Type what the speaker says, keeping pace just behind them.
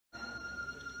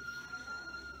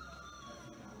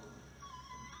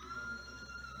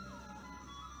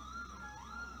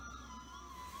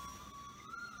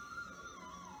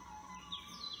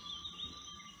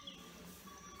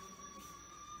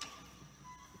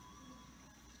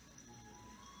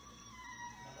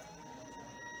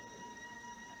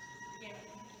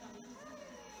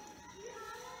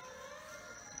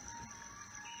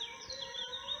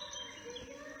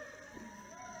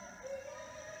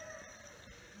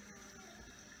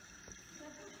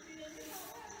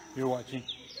you're watching.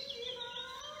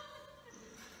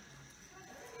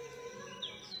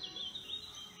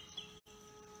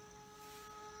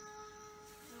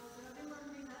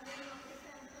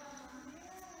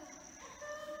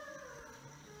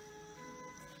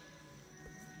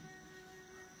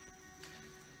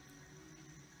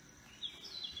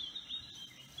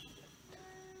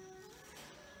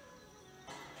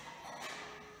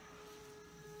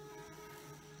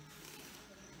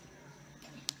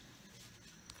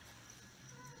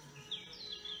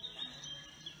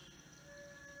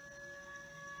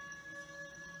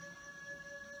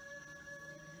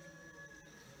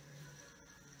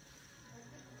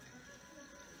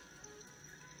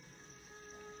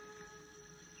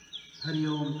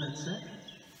 Hariom तत् सत।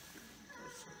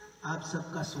 आप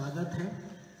सबका स्वागत है।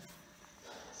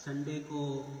 संडे को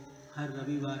हर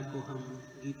रविवार को हम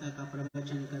गीता का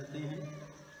प्रवचन करते हैं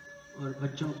और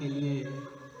बच्चों के लिए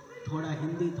थोड़ा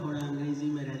हिंदी थोड़ा अंग्रेजी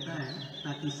में रहता है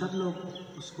ताकि सब लोग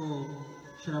उसको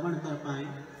श्रवण कर पाएँ।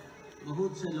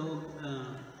 बहुत से लोग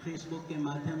फेसबुक के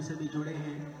माध्यम से भी जुड़े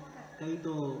हैं, कई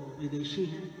तो विदेशी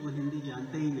हैं, वो हिंदी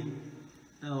जानते ही नहीं।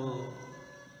 तो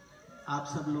आप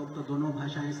सब लोग तो दोनों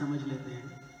भाषाएं समझ लेते हैं,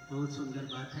 बहुत सुंदर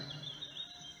बात है।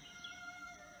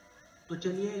 तो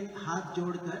चलिए हाथ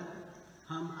जोड़कर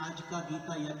हम आज का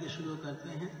गीता यज्ञ शुरू करते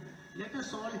हैं। Let us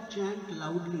all chant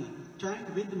loudly, chant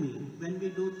with me when we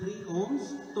do 3 ohms.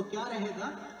 तो क्या रहेगा,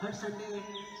 हर संडे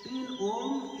 3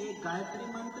 ओम, एक गायत्री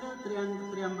मंत्र,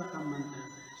 त्र्यंबकम मंत्र।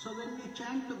 So when we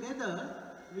chant together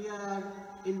we are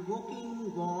invoking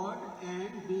God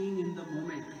and being in the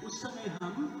moment. उस समय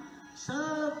हम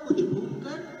सब कुछ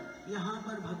भूलकर यहाँ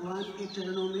पर भगवान के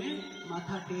चरणों में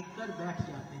माथा टेक कर बैठ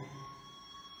जाते हैं।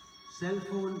 सेल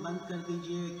फोन बंद कर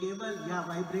दीजिए केवल, या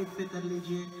वाइब्रेट पे कर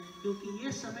लीजिए, क्योंकि ये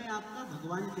समय आपका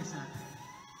भगवान के साथ है।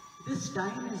 This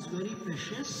time is very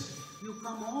precious. You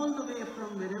come all the way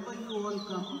from wherever you all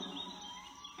come,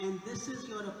 and this is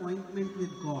your appointment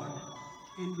with God.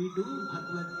 And we do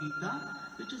Bhagavad Gita,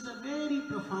 which is a very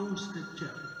profound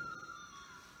scripture.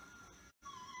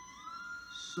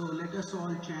 So let us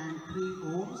all chant 3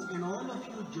 Oms, and all of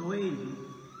you join.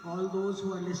 All those who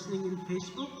are listening in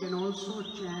Facebook can also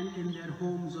chant in their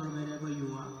homes or wherever you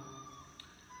are.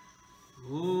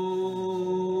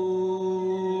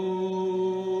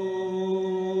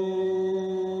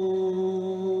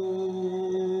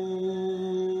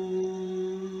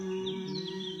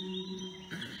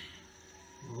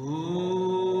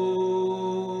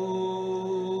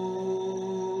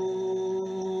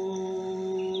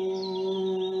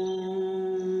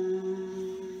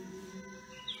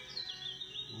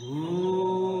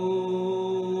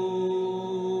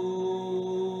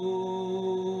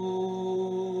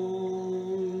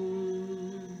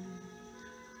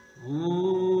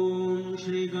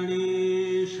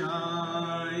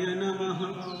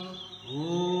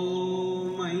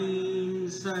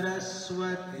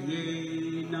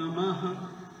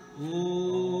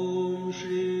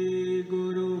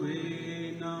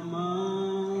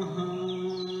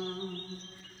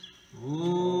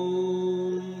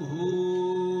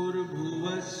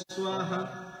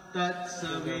 Tat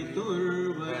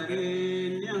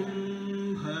Saviturvarenyam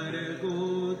Bhargo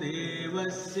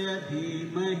Devasya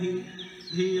Dhimahi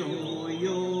Dhiyo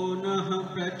Yo Nah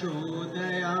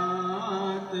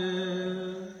Prachodayat.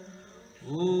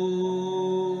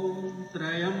 Om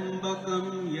Trayambakam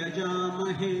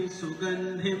Yajamahe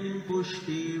Sugandhim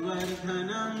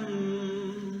Pushtivardhanam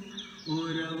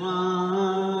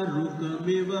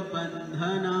Urvarukamiva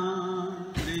Bandhana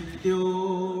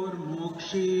Mrityor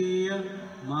Mokshiya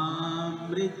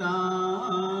Mamritat.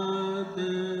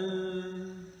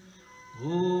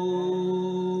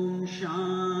 Om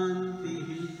Shanti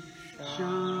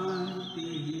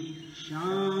Shanti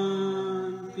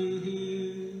Shanti.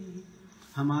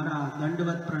 हमारा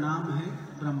दंडवत प्रणाम है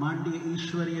ब्रह्मांडीय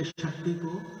ईश्वरीय शक्ति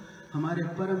को, हमारे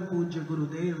परम पूज्य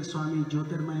गुरुदेव स्वामी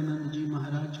ज्योतिर्मयानंद जी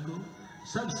महाराज को,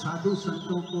 सब साधु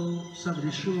संतों को, सब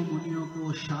ऋषियों मुनियों को,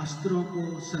 शास्त्रों को,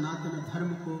 सनातन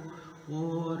धर्म को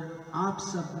और आप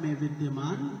सब में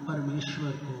विद्यमान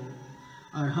परमेश्वर को.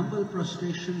 Our humble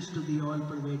prostrations to the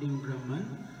all-pervading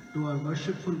Brahman, to our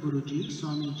worshipful Guruji,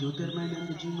 Swami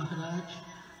Jyotirmayananda Ji Maharaj,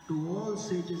 to all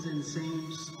sages and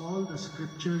saints, all the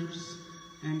scriptures,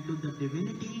 and to the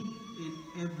divinity in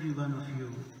every one of you.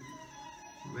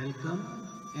 Welcome,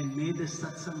 and may this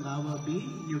Satsang hour be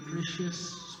nutritious,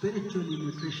 spiritually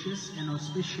nutritious and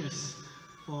auspicious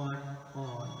for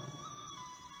all.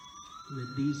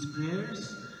 With these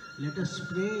prayers, let us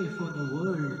pray for the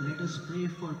world, let us pray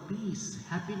for peace,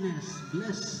 happiness,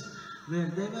 bliss,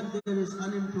 Wherever there is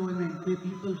unemployment, may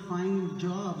people find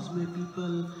jobs, may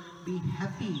people be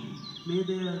happy, may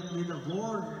the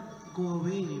war go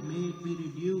away, may it be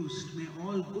reduced, may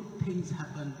all good things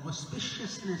happen,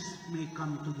 auspiciousness may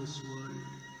come to this world.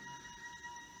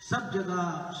 सब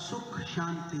जगह सुख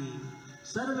शांति,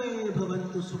 सर्वे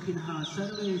भवन्तु सुखिनः,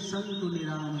 सर्वे सन्तु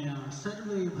निरामया,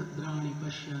 सर्वे भद्राणि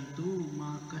पश्यन्तु,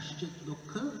 मा कश्चित्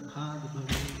दुःख भाग्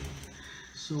भवेत्.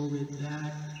 So with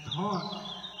that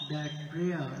thought, that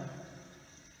prayer,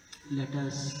 let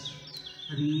us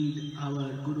read our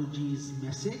Guruji's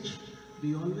message.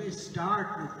 We always start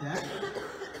with that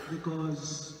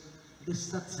because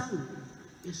this satsang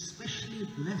is specially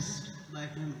blessed by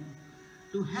him.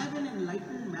 To have an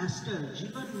enlightened master,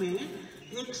 जीवन में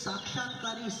एक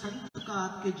साक्षात्कारी संत का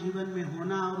आपके जीवन में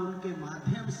होना और उनके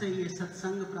माध्यम से ये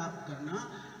सत्संग प्राप्त करना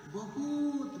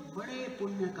बहुत बड़े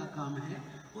पुण्य का काम है.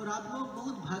 और आप लोग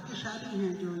बहुत भाग्यशाली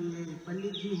हैं जो ये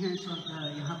पंडित जी हैं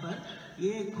यहाँ पर.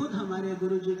 ये खुद हमारे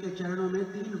गुरु जी के चरणों में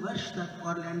 3 वर्ष तक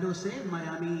ऑरलैंडो से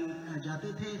मायामी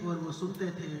जाते थे और वो सुनते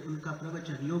थे उनका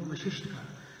प्रवचन योग वशिष्ठ का.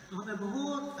 तो हमें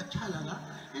बहुत अच्छा लगा.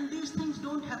 And these things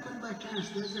don't happen by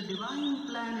chance. There is a divine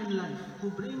plan in life who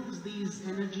brings these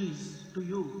energies to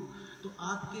you. तो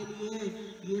आपके लिए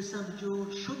ये सब जो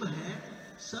शुभ है,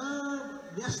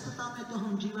 सब व्यस्तता में तो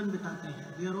हम जीवन बिताते हैं.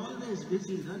 We are always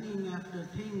busy running after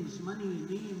things, money,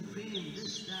 name, fame,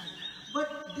 this that.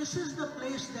 But this is the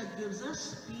place that gives us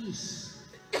piece.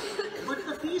 But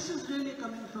the piece is really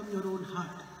coming from your own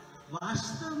heart.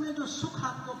 वास्तव में जो सुख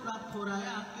आपको प्राप्त हो रहा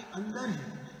है आपके अंदर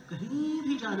है, कहीं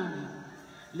भी जाना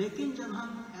नहीं. लेकिन जब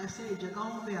हम ऐसे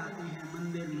जगहों पे आते हैं,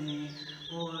 मंदिर में,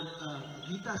 और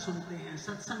गीता सुनते हैं,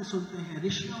 सत्संग सुनते हैं,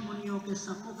 ऋषियों मुनियों के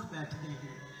सम्मुख बैठते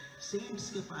हैं, सेंट्स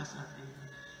के पास आते हैं,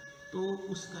 तो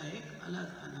उसका एक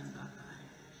अलग आनंद आता है.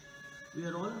 We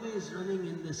are always running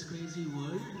in this crazy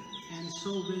world, and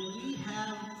so when we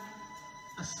have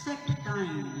a set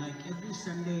time, like every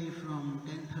Sunday from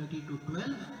 10:30 to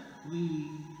 12, we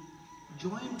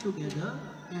join together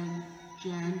and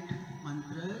chant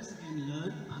mantras and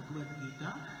learn Bhagavad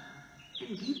Gita.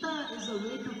 And Gita is a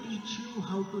way to teach you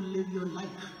how to live your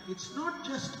life. It's not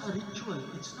just a ritual.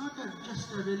 It's not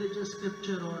just a religious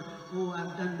scripture or, oh,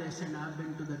 I've done this and I've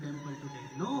been to the temple today.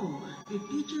 No, it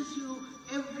teaches you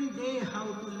every day how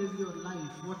to live your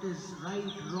life. What is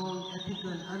right, wrong,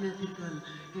 ethical, unethical.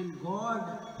 And God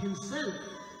himself,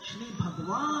 Shri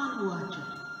Bhagavan Vacha,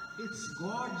 it's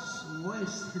God's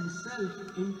voice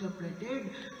himself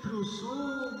interpreted through so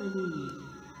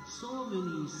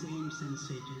many saints and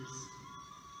sages.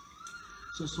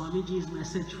 So Swamiji's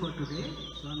message for today,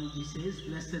 Swamiji says,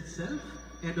 blessed self,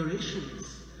 adorations,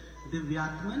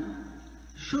 Divyatman,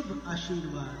 Shubh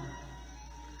Ashirvad.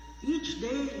 Each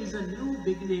day is a new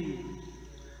beginning.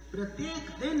 प्रत्येक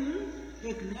दिन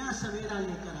एक नया सवेरा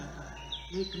लेकर आता है,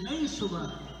 एक नई सुबह.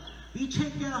 पीछे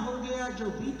क्या हो गया, जो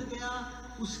बीत गया,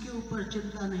 उसके ऊपर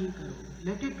चिंता नहीं करो.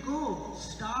 Let it go.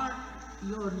 Start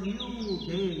your new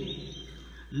day.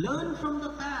 Learn from the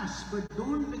past, but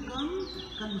don't become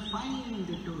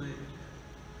confined to it.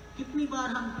 कितनी बार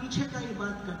हम पीछे का ही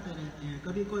बात करते रहते हैं.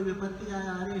 कभी कोई विपत्ति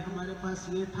आया, अरे हमारे पास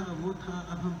ये था, वो था,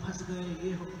 अब हम फंस गए,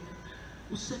 ये हो गया.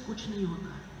 उससे कुछ नहीं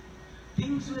होता है.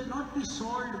 Things will not be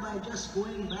solved by just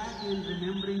going back and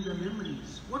remembering the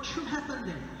memories. What should happen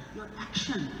then? Your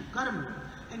action, karma.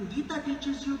 And Gita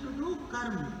teaches you to do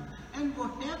karma. And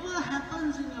whatever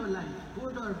happens in your life,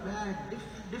 good or bad,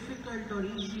 difficult or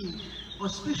easy,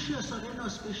 auspicious or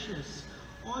inauspicious,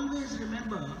 always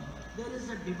remember there is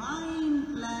a divine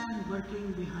plan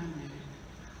working behind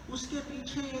it. उसके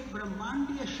पीछे एक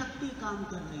ब्रह्मांडीय शक्ति काम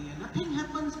कर रही है. Nothing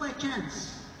happens by chance.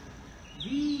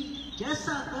 We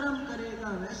जैसा कर्म करेगा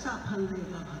वैसा फल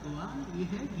देगा भगवान. ये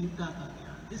है गीता का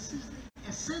ज्ञान. This is the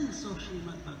essence of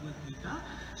Srimad Bhagavad Gita.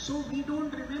 So we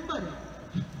don't remember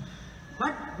it.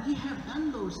 But we have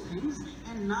done those things,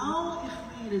 and now if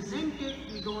we resent it,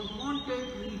 we don't want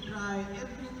it, we try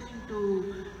everything to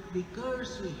be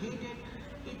cursed, we hate it,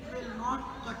 it will not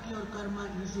cut your karma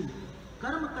easily.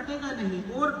 कर्म कटेगा नहीं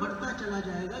और बढ़ता चला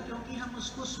जाएगा क्योंकि हम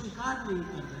उसको स्वीकार नहीं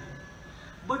कर रहे हैं.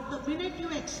 But the minute you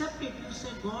accept it, you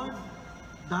say, God,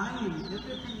 thine,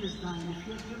 everything is thine. If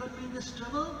you have given me this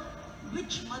trouble,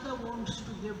 which mother wants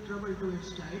to give trouble to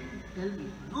its child? Tell me.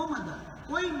 No mother.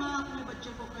 कोई माँ अपने बच्चे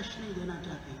को कष्ट नहीं देना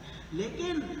चाहती.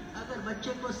 लेकिन अगर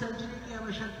बच्चे को सर्जरी की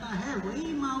आवश्यकता है,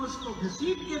 वही माँ उसको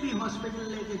घसीट के भी हॉस्पिटल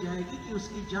लेके जाएगी कि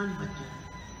उसकी जान बच जाए.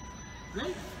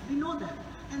 Right? We know that.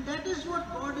 And that is what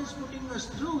God is putting us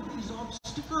through, these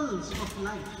obstacles of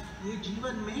life. ये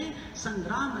जीवन में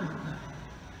संग्राम रहता है.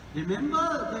 Remember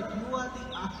that you are the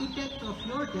architect of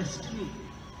your destiny.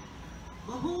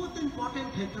 बहुत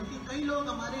इंपॉर्टेंट है, क्योंकि कई लोग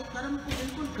हमारे कर्म को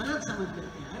बिल्कुल गलत समझ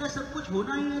लेते हैं। अरे सब कुछ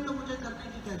होना ही है तो मुझे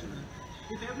करने की क्या जरूरत है?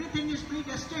 If everything is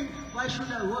predestined, why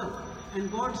should I work?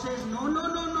 And God says, no, no,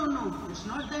 no, no, no. It's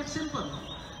not that simple.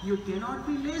 You cannot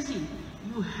be lazy.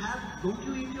 You have, don't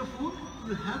you eat your food?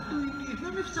 You have to eat it.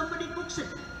 Even if somebody cooks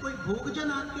it, कोई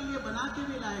भोजन आपके लिए बना के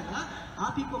भी लाएगा,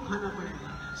 आप ही को खाना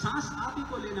पड़ेगा, सांस आप ही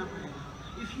को लेना पड़ेगा.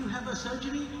 If you have a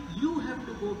surgery, you have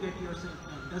to go get yourself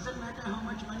done. Doesn't matter how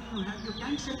much money you have. You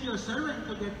can't send your servant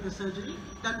to get the surgery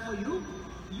done for you.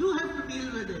 You have to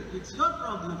deal with it. It's your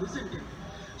problem, isn't it?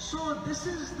 So this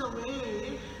is the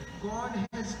way God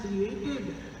has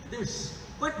created this.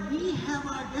 But we have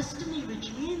our destiny,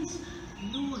 which means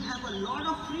you have a lot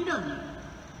of freedom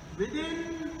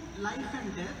within life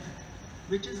and death,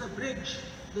 which is a bridge.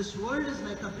 This world is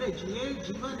like a bridge. ये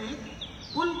जीवन एक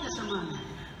पुल के समान है.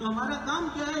 तो हमारा काम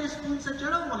क्या है? इस पुल से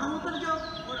चढ़ो, वहां उतर जाओ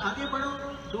और आगे बढ़ो.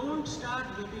 Don't start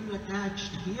getting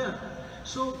attached here.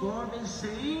 So God is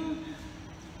saying,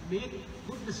 make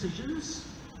good decisions.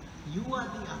 You are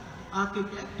the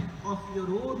architect of your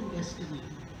own destiny.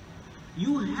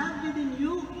 You have within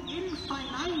you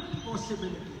infinite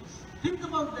possibilities. Think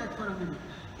about that for a minute.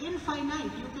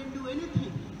 Infinite, you can do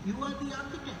anything. You are the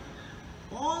architect.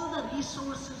 All the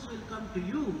resources will come to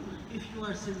you if you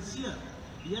are sincere.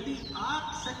 यदि आप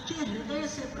सच्चे हृदय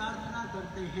से प्रार्थना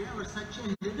करते हैं और सच्चे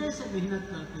हृदय से मेहनत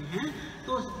करते हैं,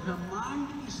 तो ब्रह्मांड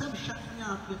की सब शक्तियां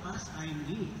आपके पास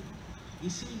आएंगी.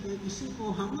 इसीलिए इसी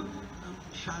को हम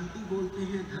शांति बोलते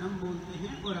हैं, धर्म बोलते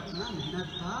हैं, और अपना मेहनत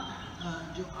का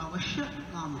जो आवश्यक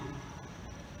काम है.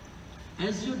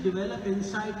 As you develop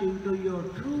insight into your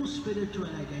true spiritual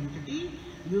identity,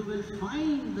 you will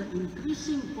find the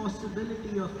increasing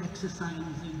possibility of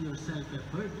exercising your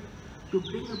self-effort to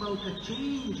bring about a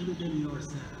change within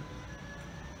yourself.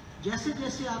 जैसे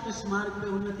जैसे आप इस मार्ग में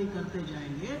उन्नति करते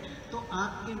जाएंगे, तो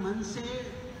आपके मन से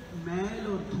मैल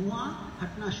और धुआं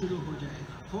हटना शुरू हो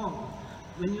जाएगा. Fog.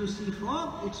 When you see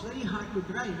fog, it's very hard to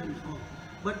drive in fog.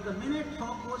 But the minute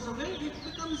fog goes away, it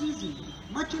becomes easy.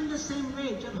 Much in the same way,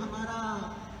 जब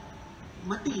हमारा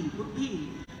मति, बुद्धि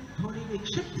थोड़ी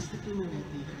विक्षिप्त स्थिति में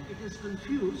रहती है, it is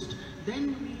confused,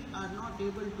 then we are not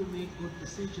able to make good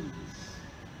decisions.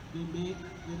 We make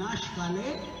vinash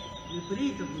kale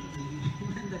viparita buddhi.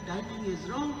 When the timing is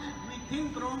wrong, we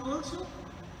think wrong also,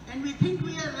 and we think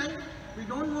we are right. We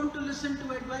don't want to listen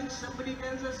to advice. Somebody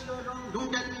tells us you are wrong.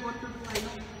 Don't tell me what to do. I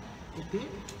know. Okay.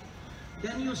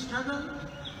 Then you struggle,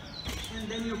 and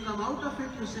then you come out of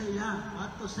it. You say, "Yeah,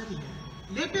 baat to sahi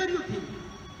hai." Later you think,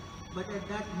 but at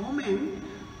that moment,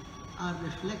 our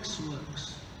reflex works.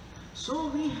 So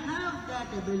we have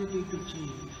that ability to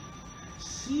change.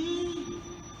 See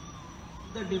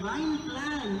the divine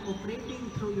plan operating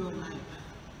through your life.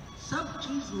 सब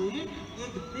चीज में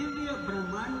एक दिव्य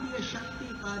ब्रह्मांडीय शक्ति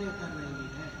कार्य कर रही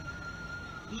है.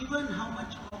 Even how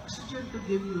much oxygen to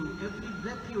give you, every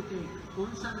breath you take,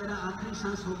 कौन सा मेरा आखिरी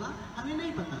सांस होगा, हमें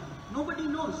नहीं पता. Nobody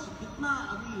knows. कितना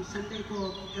अभी संडे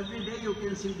को every day you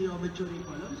can see the obituary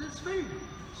columns, it's filled.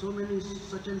 So many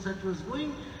such and such was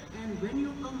going, and when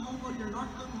you come home or you're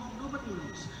not come home, nobody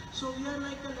knows. So we are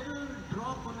like a little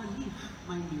drop on a leaf,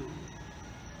 mind you.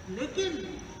 लेकिन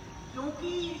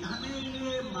क्योंकि हमें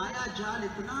ये माया जाल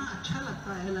इतना अच्छा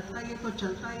लगता है ये तो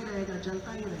चलता ही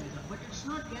रहेगा, but it's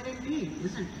not guaranteed,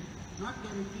 isn't it? Not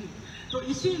guaranteed. तो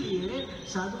इसीलिए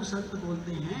साधु संत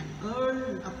बोलते हैं,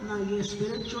 अर्न अपना ये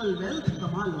स्पिरिचुअल वेल्थ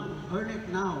कमा लो, earn it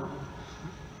now.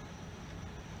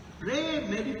 Pray,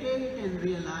 meditate and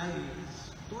realise.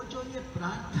 तो जो ये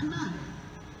प्रार्थना है,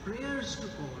 prayers to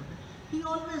God, he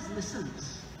always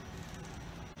lessons.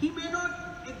 He may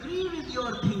not agree with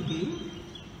your thinking,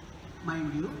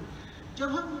 mind you.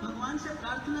 जब हम भगवान से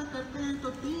प्रार्थना करते हैं तो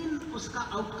 3 उसका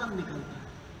आउटकम निकलता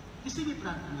है किसी भी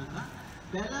प्रार्थना का.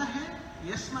 पहला है,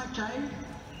 yes my child,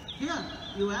 here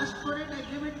you asked for it, I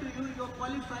give it to you, you are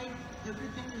qualified,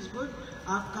 everything is good.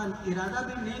 आपका इरादा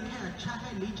भी नेक है, अच्छा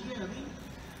है, लीजिए अभी.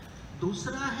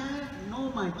 दूसरा है,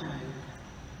 no my child,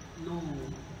 no,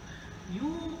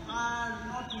 you are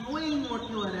not knowing what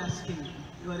you are asking.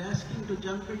 You are asking to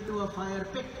jump into a fire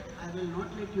pit. I will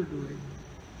not let you do it.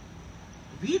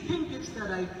 We think it's the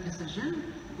right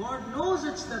decision. God knows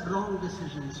it's the wrong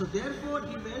decision. So therefore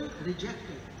he will reject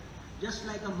it. Just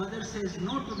like a mother says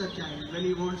no to the child when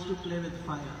he wants to play with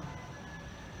fire.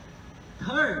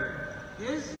 Third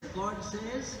is, God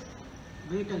says,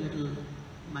 wait a little,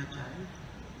 my child.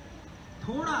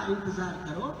 थोड़ा इंतजार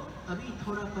करो, अभी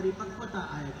थोड़ा परिपक्वता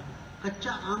आएगा.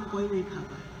 कच्चा आम कोई नहीं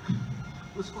खाता,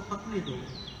 उसको पकने दो.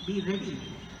 Be ready.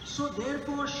 So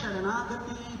therefore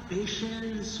sharanagati,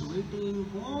 patience, waiting,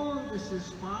 all this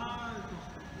is part of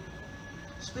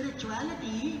it.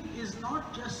 Spirituality is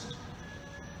not just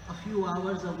a few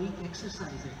hours a week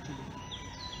exercise actually.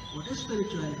 What is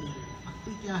spirituality?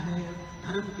 भक्ति क्या है?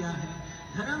 धर्म क्या है?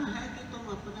 धर्म है कि तुम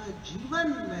अपना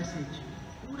जीवन वैसे जियो,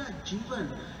 पूरा जीवन,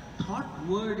 thought,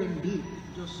 word and deed.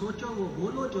 जो सोचो वो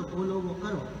बोलो, जो बोलो वो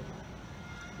करो.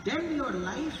 Then your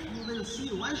life you will see.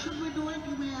 Why should we do it,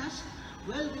 you may ask?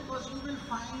 Well, because you will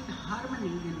find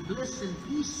harmony and bliss and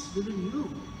peace within you.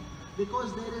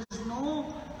 Because there is no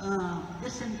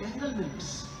disentanglements.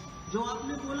 जो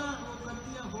आपने बोला वो कर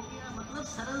दिया, हो गया, मतलब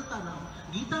सरलता रहो.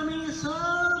 गीता में ये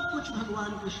सब कुछ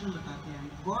भगवान कृष्ण बताते हैं.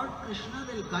 God Krishna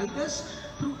will guide us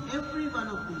through every one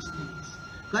of these things.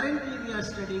 Currently we are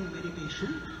studying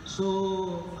meditation, so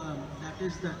that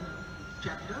is the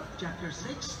chapter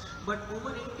 6. But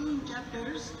over 18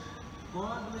 chapters,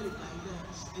 God will guide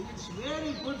us, and it's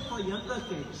very good for younger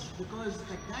kids because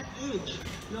at that age,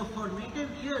 your formative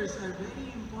years are very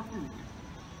important.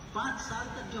 5 साल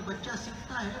तक जो बच्चा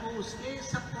सीखता है वो उसके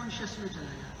subconscious में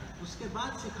चला जाता है. उसके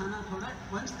बाद सिखाना थोड़ा,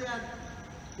 once they are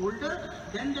older,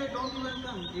 then they don't even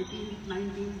come, 18,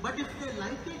 19, but if they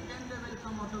like it, then they will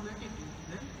come automatically.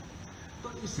 Right? तो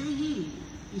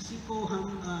इसी को हम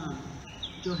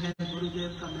जो है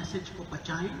गुरुदेव का मैसेज को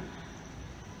पचाएं.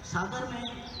 सागर में,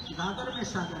 गागर में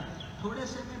सागर, थोड़े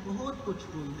से में बहुत कुछ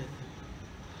बोल देते हैं.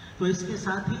 तो इसके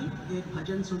साथ ही एक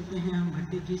भजन सुनते हैं हम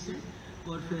भट्टी जी से,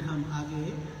 और फिर हम आगे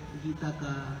गीता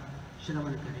का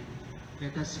श्रवण करेंगे.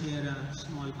 Let us hear a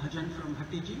small bhajan from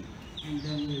Bhatti ji and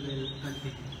then we will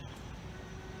continue.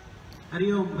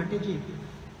 Hari Om, Bhatti ji.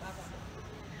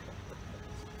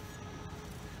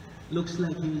 Looks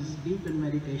like he is deep in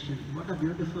meditation. What a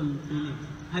beautiful feeling.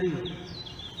 Hari Om.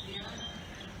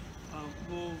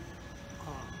 वो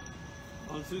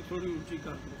बांसुरी थोड़ी ऊंची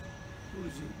कर दो, थोड़ी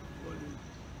सी volume.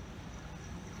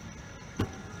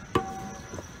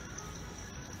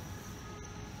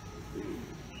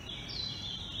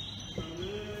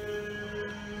 Amen.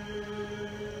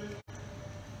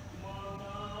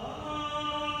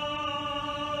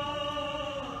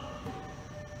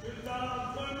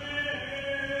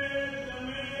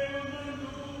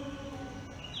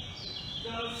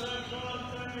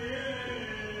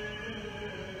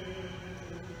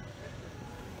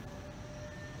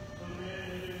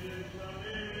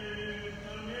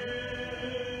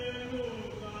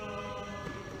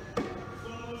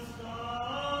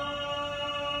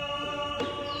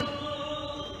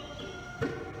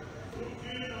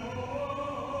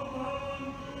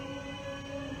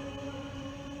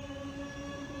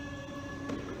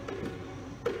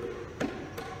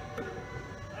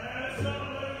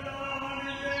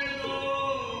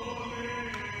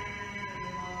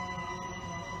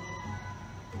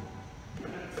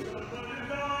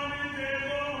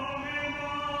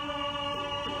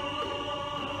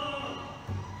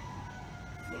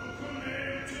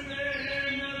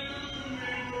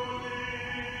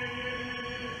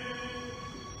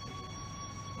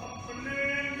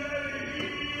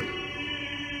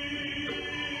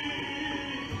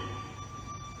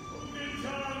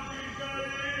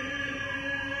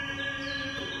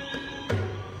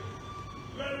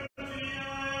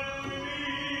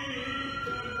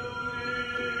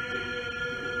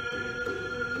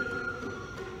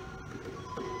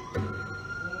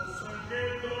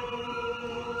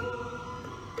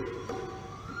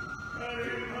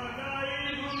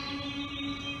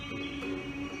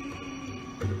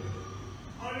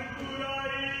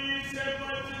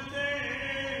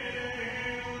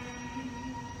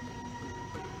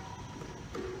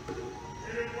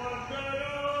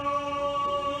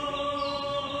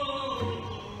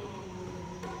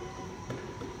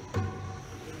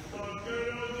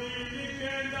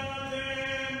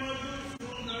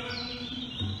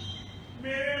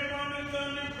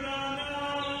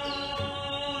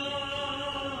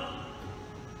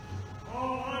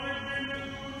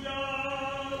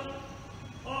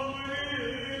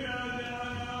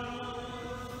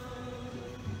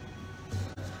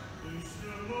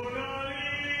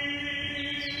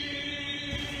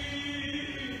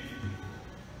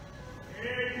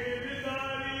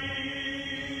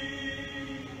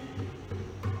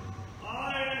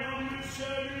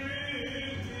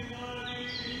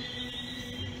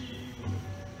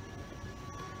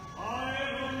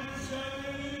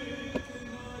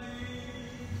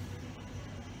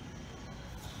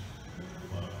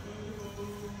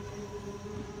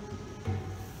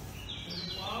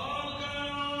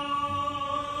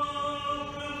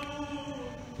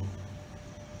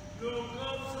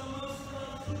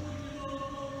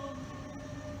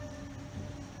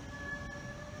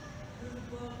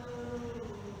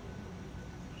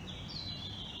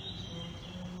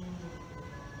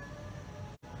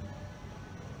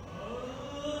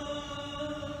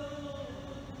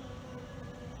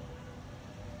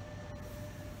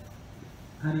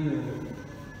 Hari Om.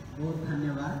 बहुत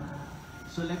धन्यवाद.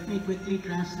 So let me quickly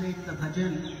translate the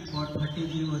bhajan what Bhatti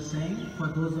ji was saying for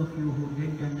those of you who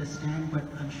didn't understand, but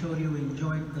I'm sure you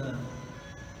enjoyed the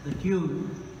tune.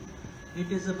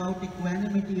 It is about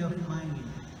equanimity of mind.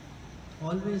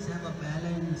 Always have a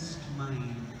balanced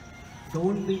mind.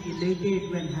 Don't be elated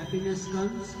when happiness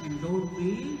comes, and don't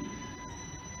be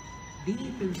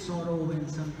deep in sorrow when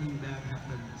something bad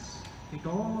happens. It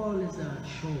all is a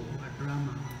show, a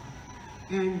drama.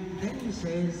 And then he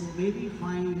says, may we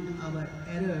find our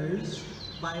errors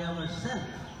by ourselves.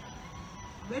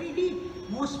 Very deep.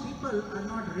 Most people are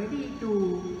not ready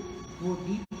to go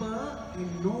deeper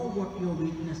and know what your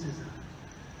weaknesses are.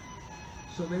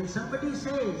 So when somebody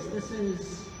says this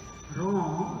is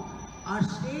wrong, our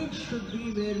stage should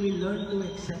be where we learn to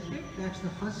accept it. That's the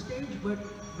first stage. But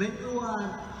when you are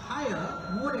higher,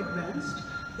 more advanced,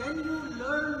 then you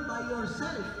learn by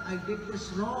yourself, I did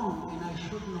this wrong and I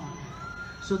should not.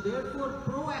 So therefore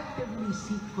proactively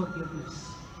seek forgiveness.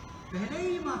 पहले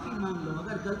ही माफी मांग लो.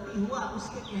 अगर गलती हुआ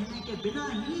उसके कहने के बिना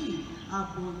ही आप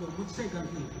बोल दो मुझसे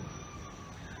गलती हुई.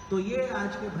 तो ये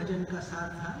आज के भजन का सार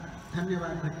था.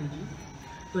 धन्यवाद भट्टी जी.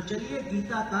 तो चलिए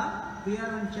गीता का, we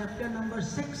are on chapter number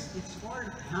 6. It's called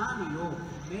ध्यान योग,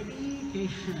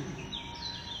 meditation.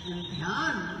 And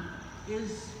ध्यान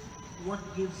is what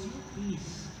gives you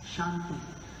peace, शांति.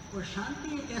 और शांति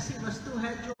एक ऐसी वस्तु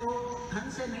है जो धन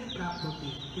से नहीं प्राप्त होती.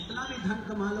 कितना भी धन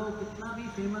कमा लो, कितना भी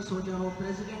फेमस हो जाओ,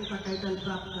 प्रेसिडेंट का टाइटल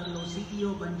प्राप्त कर लो,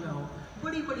 CEO बन जाओ,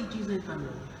 बड़ी बड़ी चीजें कर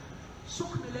लो,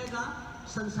 सुख मिलेगा,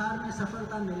 संसार में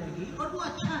सफलता मिलेगी और वो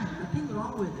अच्छा है, nothing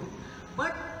wrong with it.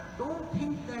 But don't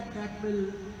think that that will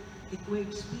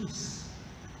equates piece.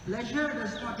 Pleasure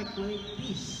does not equate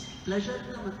piece. Pleasure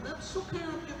का मतलब सुख है,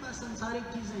 आपके पास संसारिक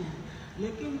चीजें हैं,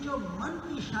 लेकिन जो मन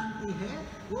की शांति है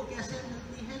वो कैसे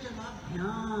मिलती है? जब आप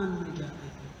ध्यान में जाते हैं.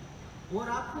 और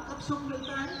आपको कब सुख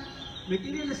मिलता है?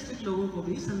 मटेरियलिस्टिक लोगों को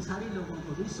भी, संसारी लोगों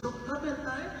को भी सुख कब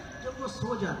मिलता है? जब वो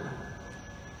सो जाता है.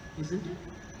 Isn't it?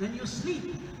 When you sleep,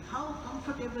 how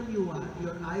comfortable you are.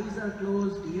 Your eyes are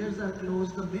closed, ears are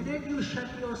closed. The minute you shut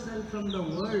yourself from the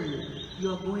world, you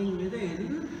are going within.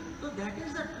 So that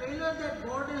is the trailer that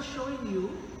God is showing you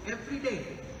every day,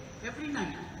 every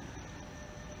night.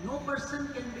 No person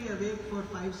can be awake for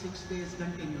 5-6 days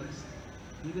continuously.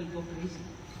 He will go crazy.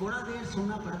 थोड़ा देर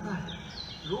सोना पड़ता है,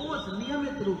 रोज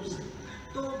नियमित रूप से.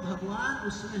 तो भगवान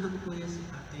उसमें हमको ये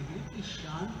सिखाते हैं कि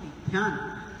शांति, ध्यान.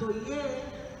 तो ये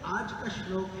आज का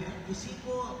श्लोक है. इसी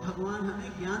को भगवान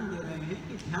हमें ज्ञान दे रहे हैं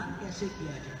कि ध्यान कैसे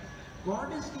किया जाए. God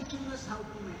is teaching us how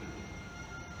to meditate.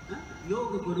 Yoga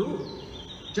guru,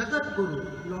 Jagat Guru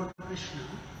Lord Krishna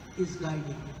is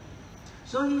guiding.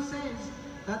 So he says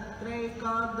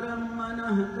तत्रैकाग्रं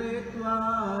मनः कृत्वा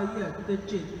यत्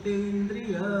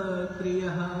चित्तेन्द्रिय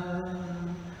क्रियः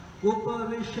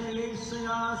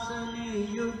उपविशेषासने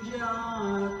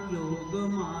युज्यात्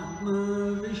योगमात्म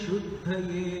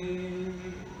विशुद्धये.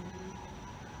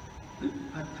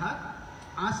 अर्थात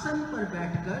आसन पर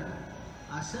बैठकर,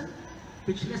 आसन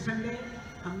पिछले संडे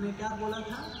हमने क्या बोला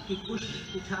था कि कुश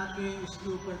बिछा के उसके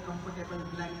ऊपर कंफर्टेबल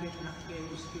ब्लैंकेट रख के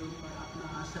उसके ऊपर अपना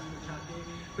आसन बिछा के,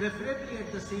 preferably at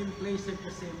the same place at the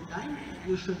same time,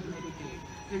 you should meditate.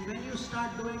 And when you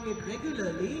start doing it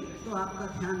regularly तो आपका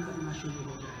ध्यान लगना शुरू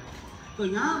हो जाएगा. तो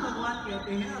यहाँ भगवान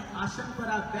कहते हैं अब आसन पर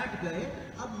आप बैठ गए,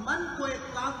 अब मन को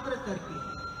एकाग्र करके,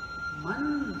 मन,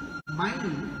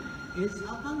 mind is a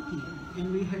monkey and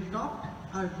we had talked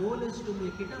our goal is to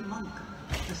make it a monk,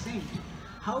 a saint.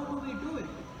 How do we do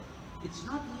it? It's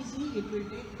not easy. It will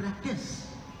take practice,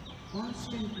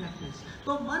 constant practice.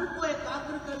 तो मन को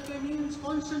एकाग्र करके means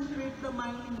concentrate the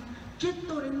mind.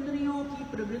 चित्त और इंद्रियों की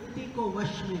प्रवृत्ति को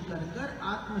वश में कर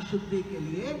आत्म शुद्धि के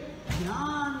लिए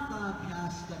ध्यान का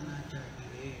अभ्यास करना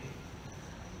चाहिए.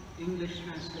 English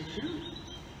translation: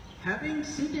 having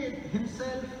seated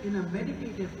himself in a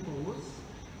meditative pose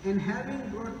and having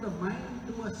brought the mind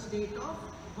to a state of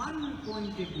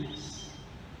one-pointedness,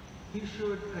 he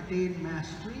should attain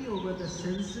mastery over the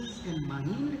senses and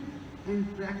mind and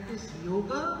practice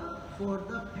yoga for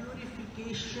the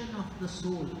purification of the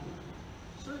soul.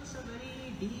 So it's a very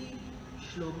deep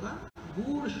shloka,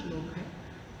 गूढ़ श्लोक है.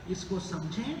 इसको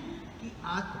समझें कि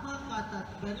आत्मा का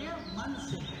तात्पर्य मन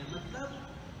से है. मतलब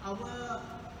our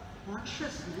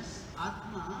consciousness,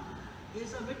 आत्मा,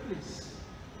 is a witness.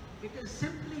 It is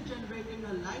simply generating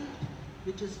a light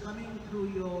which is coming through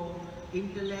your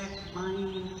intellect,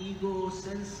 mind, ego,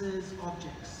 senses,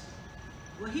 objects.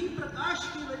 वही प्रकाश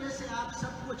की वजह से आप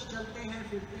सब कुछ चलते हैं,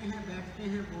 फिरते हैं, बैठते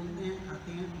हैं, बोलते हैं,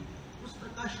 खाते हैं, पीते हैं. उस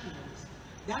प्रकाश की वजह से.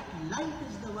 That light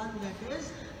is the one that is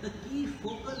the key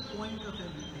focal point of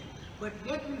everything. But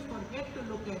yet we forget to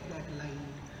look at that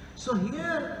light. So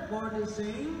here God is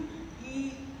saying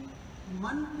कि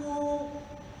मन को,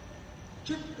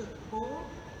 चित्त को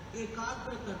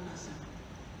एकाग्र करना से,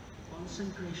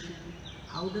 concentration.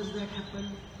 How does that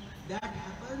happen? That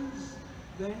happens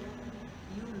when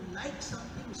you like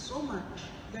something so much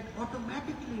that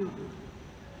automatically you do.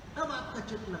 तब आपका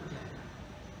चित्त लग जाएगा.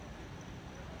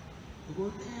 तो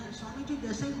बोलते हैं स्वामी जी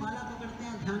जैसे ही माला पकड़ते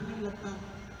हैं ध्यान नहीं लगता,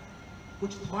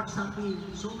 कुछ थॉट्स आती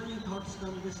हैं, so many thoughts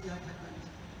come, this that happens.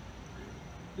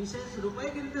 He says रुपए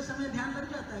गिनते समय ध्यान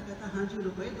लग जाता है. कहता हाँ जी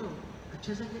रुपए तो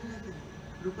अच्छे से गिन लेते हैं.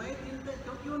 रुपए गिनते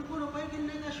क्योंकि उनको रुपए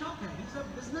गिनने का शौक है. He's a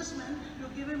businessman, you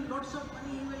give him lots of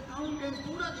money, he will count and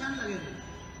पूरा ध्यान लगेगा.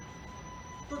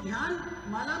 तो ध्यान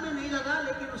माला में नहीं लगा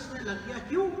लेकिन उसमें लग गया.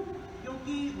 क्यों?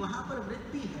 क्योंकि वहां पर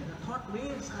वृत्ति है. The thought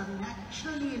waves are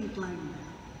naturally inclined there.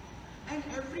 And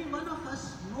every one of us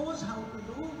knows how to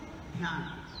do dhyan.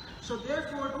 So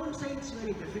therefore don't say it's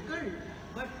very difficult,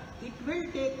 but it will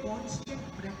take constant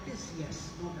practice, yes,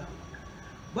 no doubt.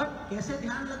 But कैसे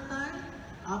ध्यान लगता है?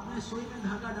 आपने सुई में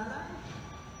धागा डाला,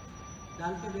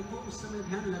 डाल के देखो उस समय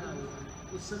ध्यान लगा हुआ है.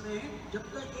 उस समय जब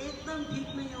तक एकदम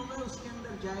ठीक नहीं होगा उसके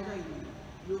अंदर जाएगा ही नहीं.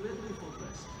 You will be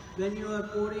focused. When you are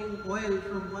pouring oil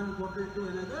from one bottle to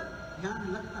another,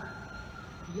 ध्यान लगता है.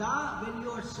 या when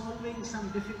you are solving some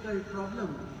difficult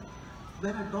problem,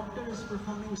 when a doctor is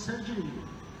performing surgery,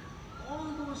 all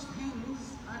those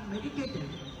things are meditative,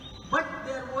 but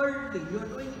they are worldly. You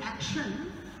are doing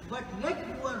action, but yet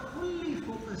you are fully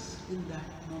focused in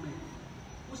that moment.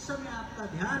 उस समय आपका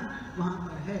ध्यान वहाँ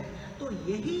पर है. तो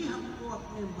यही हमको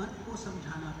अपने मन को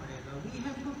समझाना पड़ेगा. We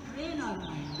have to train our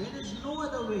mind. There is no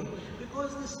other way,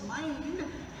 because this mind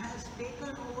has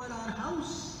taken over our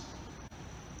house.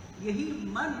 यही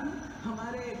मन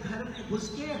हमारे घर में घुस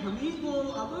के हम ही को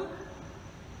अब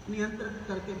नियंत्रित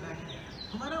करके बैठ गया.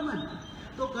 हमारा मन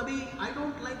तो कभी I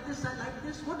don't like this, I like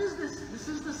this. What is this? This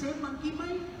is the same monkey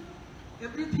mind.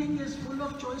 Everything is full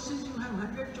of choices. You have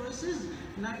 100 choices.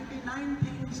 99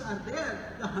 things are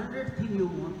there. The 100th thing you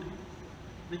want,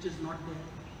 which is not there,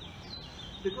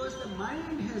 because the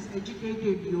mind has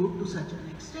educated you to such an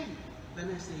extent.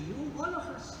 When I say you, all of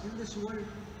us in this world.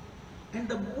 And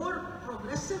the more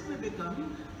progressive we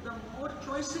become, the more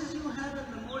choices you have,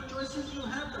 and the more choices you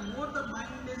have, the more the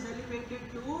mind is elevated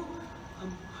to a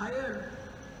higher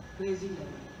crazy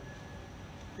level.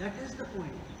 That is the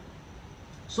point.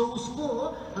 So उसको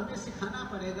हमें सिखाना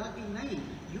पड़ेगा कि नहीं,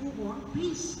 you want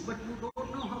peace, but you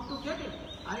don't know how to get it.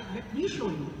 Let me show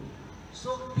you.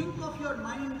 So think of your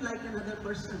mind like another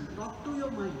person. Talk to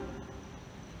your mind,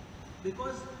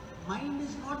 because mind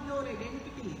is not your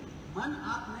identity. मन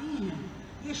आप नहीं हैं,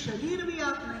 ये शरीर भी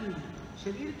आप नहीं है.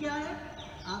 शरीर क्या है?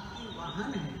 आपकी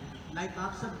वाहन है. लाइक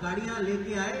आप सब गाड़ियां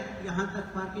लेके आए, यहाँ तक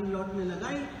पार्किंग लॉट में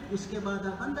लगाई, उसके बाद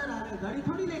आप अंदर आ गए. गाड़ी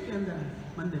थोड़ी लेके अंदर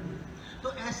आए मंदिर में.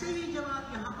 तो ऐसे ही जब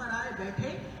आप यहाँ पर आए,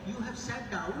 बैठे, you have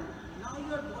sat down, now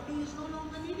your body is no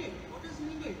longer needed. What is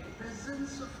needed?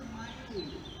 Presence of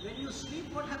mind. When you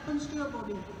sleep, what happens to your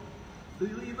body? Do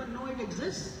you even know it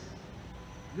exists?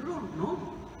 You don't know.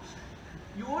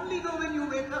 You only know when you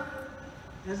wake up.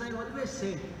 As I always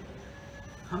say,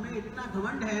 हमें इतना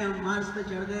घमंड है, हम Mars पे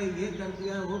चढ़ गए, ये कर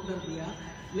दिया, वो कर दिया,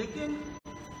 लेकिन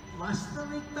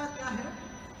वास्तविकता क्या है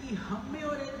कि हम में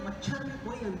और एक मच्छर में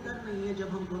कोई अंतर नहीं है जब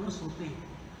हम दोनों सोते हैं.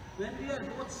 When we are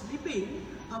both sleeping,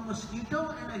 a mosquito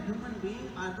and a human being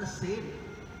are the same.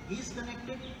 He is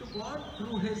connected to God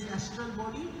through his astral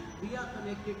body. We are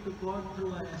connected to God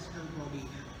through our astral body.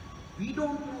 We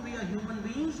don't know we are human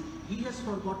beings. He has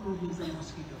forgotten he is a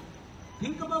mosquito.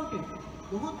 Think about it.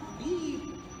 बहुत deep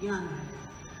ज्ञान है.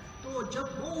 तो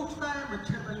जब वो उठता है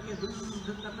मच्छर बन के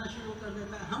करना शुरू कर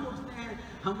देता है, हम उठते हैं,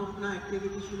 हम अपना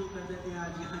एक्टिविटी शुरू कर देते हैं.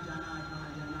 आज यहाँ जाना, आज वहाँ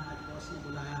जाना, आज बॉस ने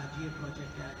बुलाया, आज ये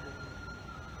प्रोजेक्ट है,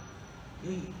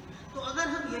 यही. तो अगर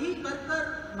हम यही कर कर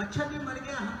मच्छर भी मर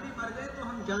गया, हम भी मर गए, तो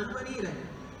हम जानवर ही रहे,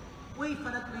 कोई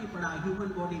फर्क नहीं पड़ा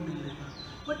ह्यूमन बॉडी मिलने का.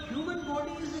 But human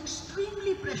body is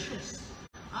extremely precious.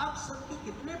 आप सबके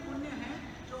कितने पुण्य हैं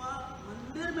जो आप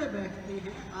मंदिर में बैठते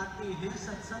हैं, आते हैं,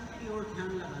 सत्संग की ओर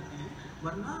ध्यान लगाते हैं.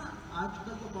 वरना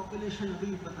आजकल तो पॉपुलेशन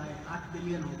अभी पता है 8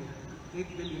 बिलियन हो गया,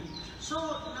 8 billion. So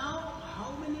now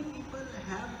how many people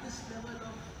have this level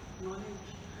of knowledge?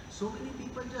 So many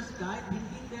people just die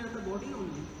thinking they are the body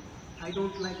only. I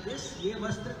don't like this, ये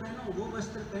वस्त्र पहनो, वो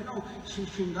वस्त्र पहनो,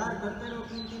 श्रृंगार करते रहो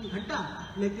 3-3 घंटा,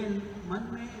 लेकिन मन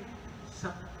में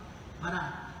सब भरा.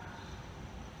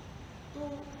 तो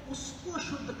उसको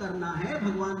शुद्ध करना है,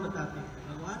 भगवान बताते हैं.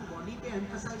 भगवान बॉडी पे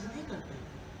एम्फसाइज नहीं करते,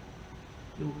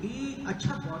 क्योंकि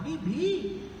अच्छा बॉडी भी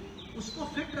उसको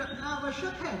फिट रखना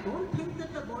आवश्यक है. Don't think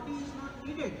that the body is not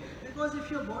needed, because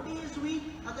if your body is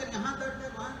weak, अगर यहाँ दर्द है,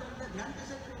 वहाँ दर्द है, ध्यान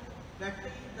कैसे करोगे? बैठते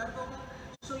ही दर्द होगा.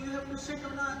 So you have to sit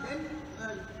on a, then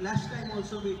last time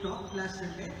also we talked, last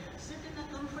Sunday, sit in a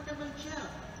comfortable chair.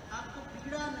 आपको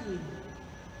पीड़ा नहीं हो,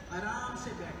 आराम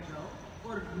से बैठ जाओ,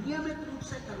 और नियमित रूप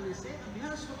से करने से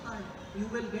अभ्यास होता है. You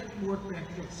will get more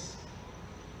practice.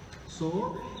 So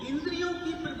इंद्रियों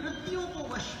की प्रवृत्तियों को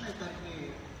वश में करके,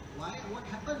 why?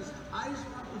 What happens? Eyes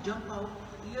want to jump out,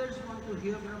 ears want to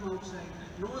hear from outside,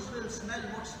 nose will smell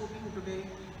what's cooking today,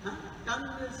 tongue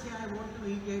will say I want to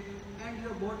eat it, and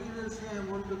your body will say I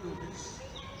want to do this.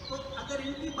 तो अगर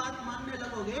इनकी बात मानने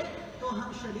लगोगे तो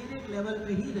हम शारीरिक level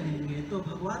पे ही रहेंगे. तो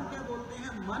भगवान क्या बोलते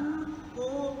हैं, मन को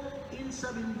इन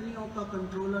सब इंद्रियों का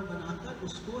कंट्रोलर बनाकर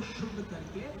उसको शुद्ध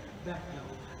करके बैठ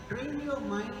जाओ. Train your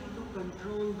mind to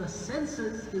control the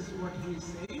senses is what he is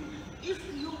saying. If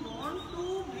you want to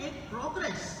make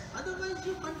progress, otherwise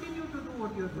you continue to do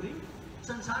what you are doing.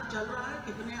 संसार चल रहा है,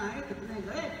 कितने आए कितने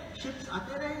गए, शिप्स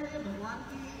आते रहेंगे, भगवान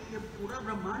की ये पूरा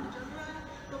ब्रह्मांड चल रहा है,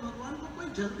 तो भगवान को कोई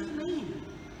जल्दी नहीं है.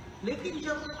 लेकिन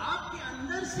जब आपके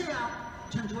अंदर से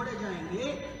आप झंझोड़े जाएंगे,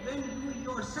 when you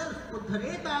yourself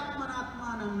उद्धरेत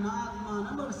आत्मनात्मानं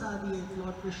नात्मानं अवसादयेत्,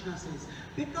 Lord Krishna says,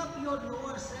 pick up your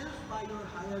lower self by your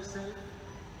higher self.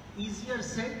 Easier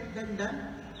said than done.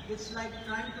 It's like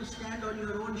trying to stand on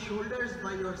your own shoulders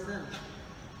by yourself.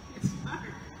 It's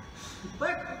hard.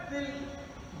 But it will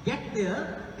get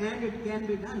there and it can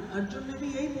be done. Arjun ने भी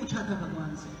यही पूछा था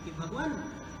भगवान से कि भगवान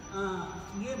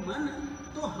ये मन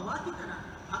तो हवा की तरह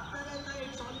भागता रहता है,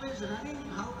 it's always running,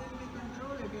 how will we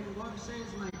control it? And God says,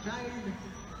 my child,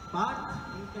 Parth,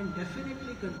 you can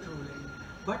definitely control it,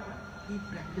 but keep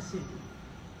practicing.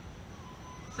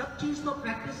 सब चीज तो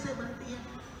प्रैक्टिस से बनती है.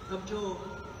 अब जो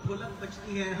ढोलक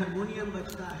बजती है, हारमोनियम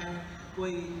बजता है,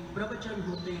 कोई प्रवचन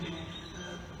होते हैं,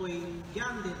 कोई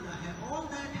ज्ञान देता है, all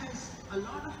that has a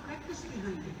lot of practice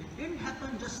behind it. It didn't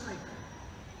happen just like that.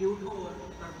 कि उठो और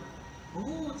कर दो,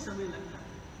 बहुत समय लगता है.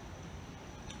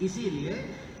 इसीलिए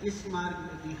इस मार्ग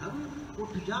में भी हम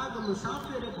उठ जाग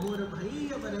मुसाफिर भोर भई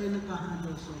बरैन कहाँ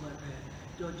जो सोबत है,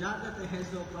 जो जागत है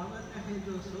सो पावत है,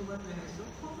 जो सोबत है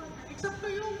सो खोबत है. It's up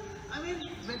to you. I mean,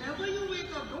 whenever you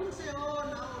wake up, don't say, oh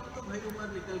now तो भाई उम्र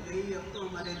निकल गई, अब तो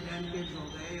हमारे ग्रैंड किड्स हो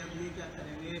गए, अब ये क्या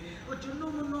करेंगे. वो चुन्नू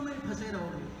मुन्नू में फंसे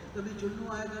रहोगे. कभी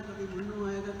चुन्नू आएगा, कभी मुन्नू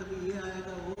आएगा, कभी ये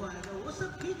आएगा, वो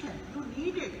सब ठीक है. You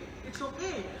need it. It's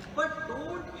okay. But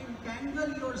don't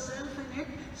entangle yourself in it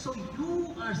so you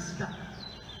are stuck.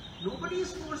 Nobody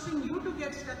is forcing you to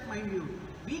get stuck, mind you.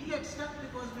 We get stuck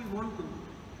because we want to.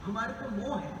 हमारे को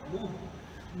मोह है,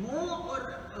 मोह और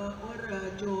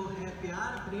जो है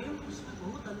प्यार प्रेम, उसमें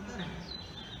बहुत अंतर है.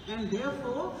 And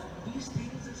therefore these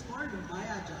things is called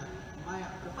मायाजाल, माया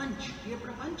प्रपंच. ये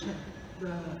प्रपंच है.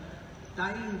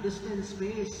 Time, distance,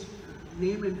 space,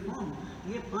 name and form,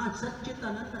 ये 5 सच्चित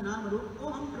अनंत नाम रूप को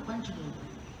हम प्रपंच बोलते हैं.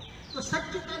 तो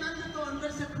सच्चित आनंद तो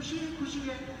अंदर से खुशी ही खुशी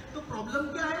है. तो प्रॉब्लम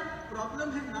क्या है?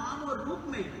 प्रॉब्लम है नाम और रूप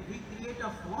में. We create a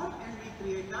form and we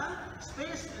create a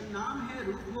space. नाम है,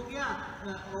 रूप हो गया,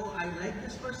 ओ I like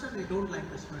this person, I don't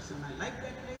like this person, I like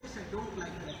that place, I don't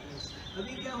like that place.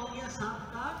 अभी क्या हो गया? सांप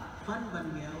का फन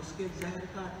बन गया, उसके जहर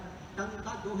का टंग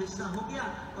का 2 हिस्सा हो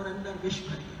गया और अंदर विष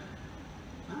भर गया.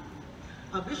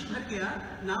 अब विष भर गया.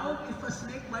 Now if a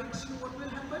snake bites you, what will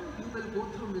happen? You will go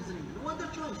through misery. No other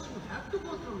choice, you have to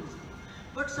go through misery.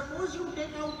 But suppose you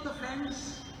take out the fans,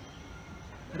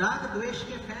 राग द्वेष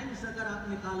के फैंस अगर आप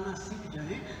निकालना सीख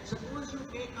जाएं, suppose you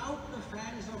take out the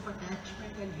fans of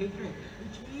attachment and hatred,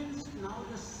 which means now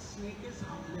the snake is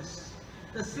harmless.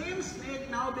 The same snake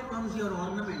now becomes your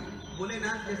ornament.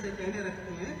 Bholenath जैसे कहने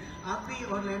रखते हैं, आप भी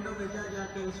ऑरलैंडो में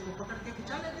जाके उसको पकड़ के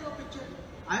खिंचा लेते हो picture.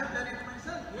 I have done it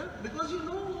myself, because you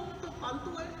know तो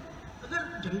फालतू है.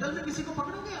 अगर जंगल में किसी को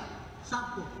पकड़ोगे आप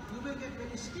सांप को, you will get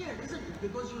very scared, isn't it?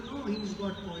 Because you know he's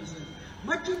got poison.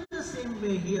 Much in the same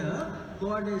way here,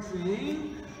 God is saying,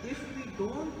 if we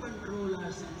don't control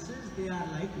our senses, they are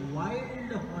like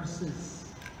wild horses,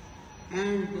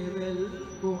 and they will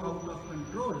go out of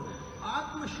control.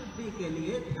 आत्म शुद्धि के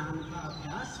लिए ध्यान का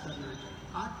अभ्यास करना चाहिए.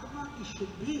 आत्मा की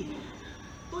शुद्धि.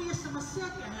 तो ये समस्या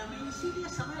क्या है? हमें इसीलिए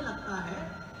समय लगता है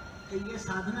ये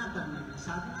साधना करने में.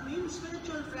 साधना means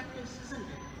spiritual practice,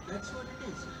 isn't it? That's what it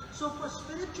is. So for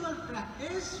spiritual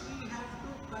practice, we have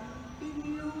to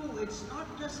continue. It's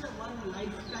not just a one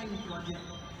lifetime project.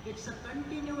 It's a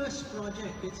continuous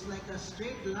project. It's like a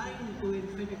straight line to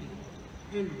infinity.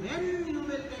 And when you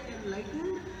will get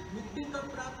enlightened, मुक्ति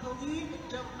कब प्राप्त होगी?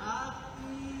 जब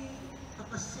आपकी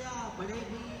तपस्या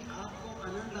बढ़ेगी, आपको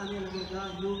आनंद आने लगेगा.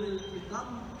 You will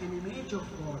become an image of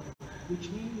God, which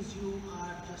means you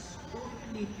are just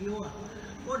totally pure.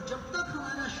 और जब तक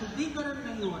हमारा शुद्धिकरण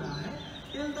नहीं हो रहा है,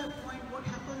 till that point, what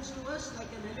happens to us?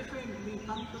 Like an elephant, we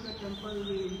come to the temple,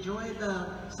 we enjoy the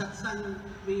satsang,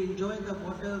 we enjoy the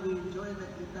water, we enjoy the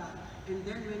Gita, and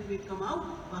then when we come out,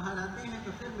 बाहर आते हैं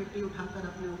तो फिर मिट्टी उठाकर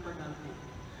अपने ऊपर डालते हैं,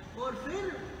 और फिर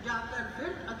जाकर फिर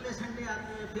अगले संडे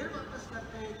आते हैं, फिर वापस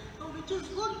करते हैं. तो which is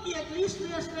good कि at least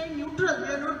we are staying neutral,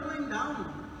 we are not going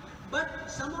down.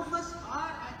 But some of us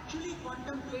are actually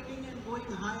contemplating and going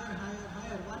higher, higher,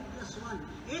 higher. 1 plus 1.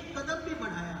 एक कदम भी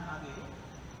बढ़ाया आगे,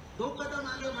 2 कदम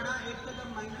आगे बढ़ा, 1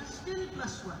 कदम minus, still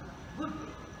plus 1. Good.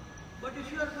 But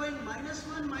if you are going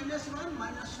 -1, -1,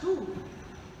 -2,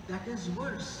 that is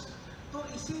worse. तो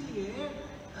इसीलिए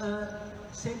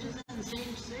sages and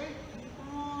saints say,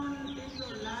 keep on till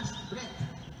your last breath.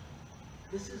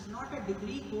 This is not a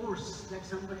degree course that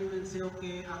somebody will say,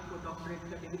 okay, आपको doctorate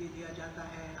का degree दिया जाता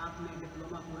है, आपने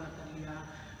diploma पूरा कर लिया,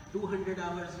 200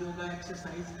 hours योगा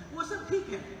एक्सरसाइज, वो सब ठीक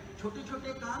है, छोटे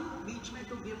छोटे काम बीच में,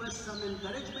 to give us some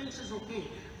encouragements is okay,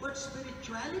 but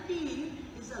spirituality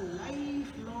is a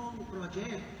lifelong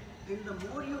project, and the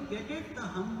more you get it,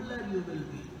 the humbler you will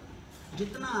be,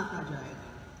 जितना आता जाएगा.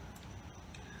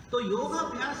 तो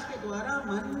योगाभ्यास के द्वारा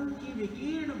मन की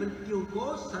विकीर्ण वृत्तियों को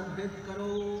संहृत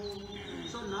करो.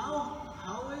 So now,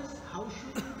 how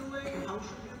should you do it? How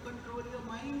should you control your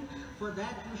mind? For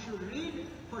that you should read.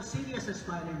 For serious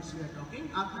aspirants we are talking.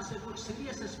 आप में से कुछ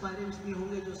serious aspirants भी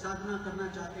होंगे जो साधना करना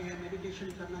चाहते हैं,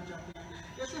 meditation करना चाहते हैं.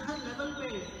 जैसे हर लेवल पे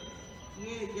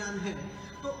ये ज्ञान है,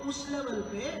 तो उस लेवल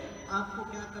पे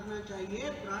आपको क्या करना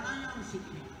चाहिए? प्राणायाम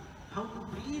सीखिए. How to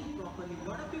breathe properly. A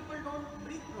lot of people don't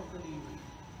breathe properly.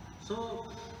 So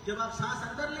जब आप सांस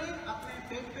अंदर लें, अपने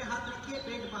पेट पे हाथ रखिए,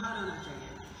 पेट बाहर आना चाहिए.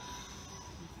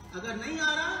 अगर नहीं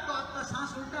आ रहा तो आपका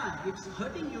सांस उल्टा है, it's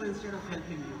hurting you instead of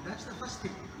helping you. That's the first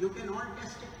thing. You can all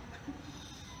test it.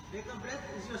 Take a breath.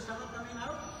 Is your stomach coming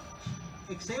out?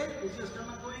 Exhale. Is your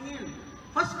stomach going in?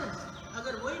 First test.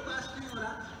 अगर वही पास नहीं हो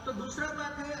रहा, तो दूसरा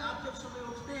बात है, आप जब सुबह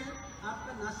उठते हैं,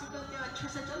 आपका नासिका क्या अच्छे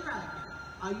से चल रहा है क्या?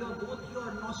 Are both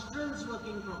your nostrils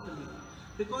working properly?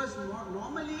 Because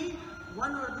normally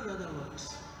one or the other works.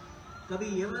 कभी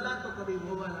ये वाला तो कभी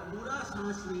वो वाला, पूरा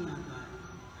सांस नहीं आता है.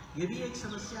 ये भी एक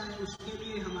समस्या है. उसके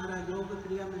लिए हमारा योग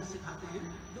क्रिया में सिखाते हैं,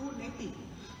 do neti,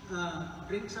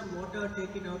 drink some water,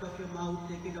 take it out of your mouth,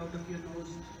 take it out of your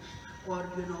nose, or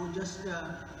just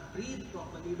breathe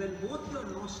properly. When both your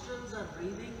nostrils are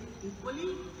breathing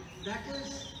equally, that is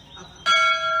a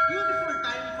beautiful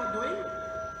time for doing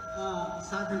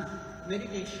sadhana,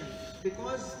 meditation,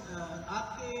 because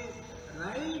आपके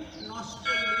right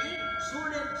nostril में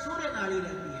सूर्य नाड़ी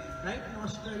रहती है. Right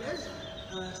nostril is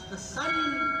the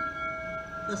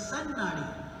sun nadi,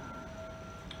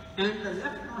 and the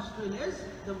left nostril is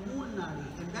the moon nadi,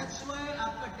 and that's why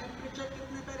आपका temperature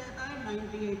कितने पे रहता है?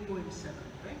 98.7,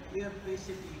 right? We are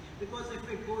basically, because if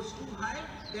it goes too high,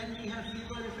 then we have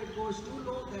fever. If it goes too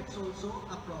low, that's also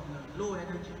a problem, low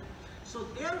energy. So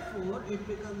therefore it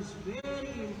becomes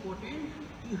very important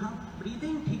कि हम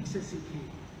breathing ठीक से सीखें.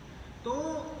 तो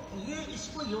ये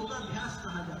इसको योगाभ्यास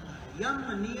कहा जाता है. यम,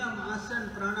 नियम, आसन,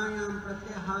 प्राणायाम,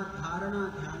 प्रत्याहार, धारणा,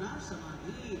 ध्याना,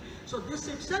 समाधि. So this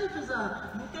itself is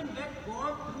you can get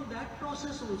God through that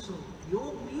process also.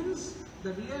 Yoga means,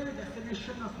 the real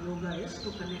definition of yoga is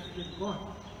to connect with God,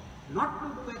 not to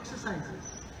do exercises.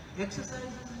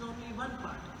 Exercises is only one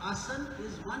part. Asana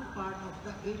is one part of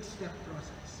the 8-step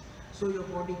process. So your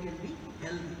body can be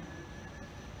healthy.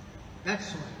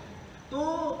 That's why. तो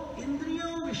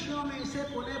इंद्रियों विषयों में इसे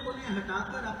पुनः पुनः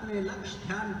हटाकर अपने लक्ष्य,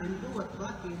 ध्यान बिंदु अथवा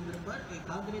केंद्र पर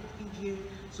एकाग्रित कीजिए.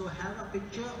 So have a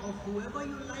picture of whoever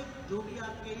you like, जो भी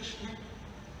आपके इष्ट हैं.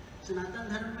 सनातन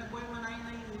धर्म में कोई मनाही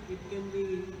नहीं. It can be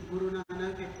Guru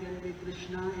Nanak, it can be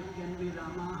Krishna, it can be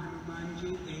Rama, Hanuman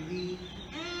ji, देवी,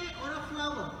 और अ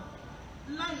flower,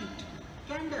 light,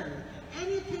 candle,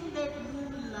 anything that you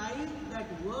like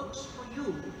that works for you.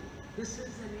 This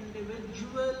is an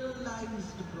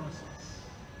individualized process.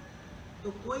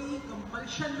 तो कोई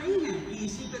कंपल्शन नहीं है कि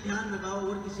इसी पे ध्यान लगाओ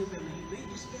और किसी पे नहीं.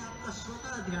 जिसपे आपका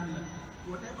स्वतः ध्यान लगता है.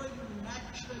 Whatever you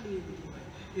naturally enjoy.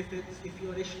 If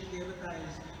your Ishta Devata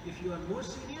is, if you are more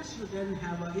serious, you then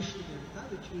have a Ishta Devata,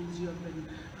 which means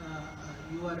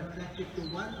you are attracted to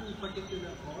one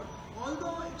particular god.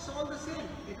 Although it's all the same,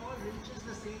 it all reaches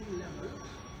the same level.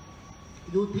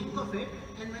 You think of it,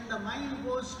 and when the mind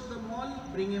goes to the mall,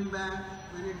 bring him back.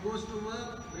 When it goes to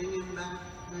work, bring him back.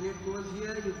 When it goes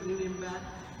here, you bring him back.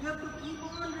 You have to keep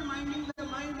on reminding the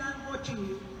mind, I'm watching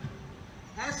you.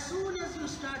 As soon as you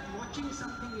start watching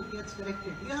something, it gets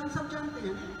corrected. ये हम सब जानते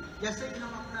हैं ना. जैसे कि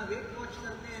हम अपना weight watch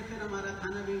करते हैं, फिर हमारा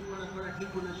खाना भी थोड़ा थोड़ा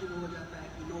ठीक होना शुरू हो जाता है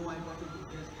कि no, I got to do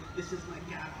this. This is my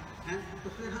cap. हैं, तो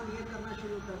फिर हम ये करना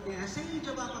शुरू करते हैं। ऐसे ही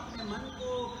जब आप अपने मन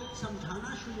को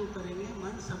समझाना शुरू करेंगे,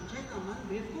 मन समझेगा, मन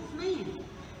बेवकूफ नहीं है,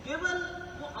 केवल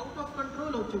वो आउट ऑफ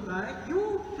कंट्रोल हो चुका है। क्यों?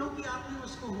 क्योंकि आपने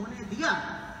उसको होने दिया,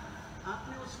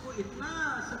 आपने उसको इतना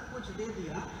सब कुछ दे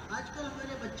दिया। आजकल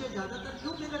हमारे बच्चे ज़्यादातर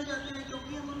क्यों बिगड़ जाते हैं?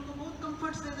 क्योंकि हम उनको बहुत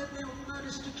कंफर्ट्स दे देते हैं, उतना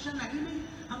रिस्ट्रिक्शन है ही नहीं।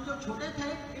 हम जब छोटे थे,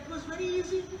 it was very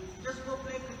easy, just go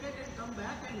play cricket and come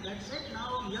back and that's it.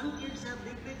 Now young kids have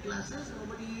big big classes,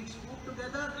 nobody Yeats food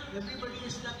together, everybody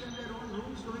is stuck in their own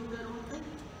rooms doing their own thing.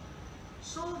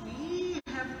 So we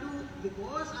have to,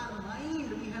 because our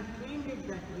mind, we have trained it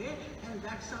that way, and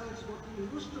that's how it's gotten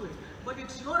used to it. But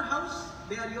it's your house,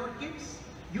 they are your kids.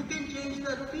 You can change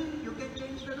the routine, you can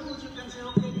change the rules. You can say,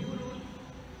 okay, new rule,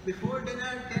 before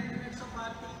dinner 10 minutes of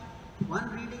aarti,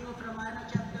 one reading of Ramayana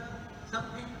chapter,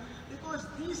 something. Because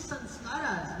these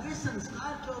sanskaras, ये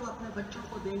संस्कार जो हम अपने बच्चों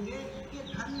को देंगे, ये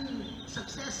धन,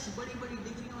 सक्सेस, बड़ी बड़ी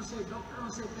डिग्रियों से, डॉक्टरों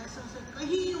से, पैसों से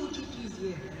कहीं ऊंची चीज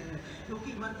ये है,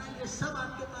 क्योंकि वरना ये सब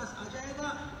आपके पास आ जाएगा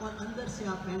और अंदर से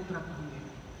आप बैंकरप्ट होंगे।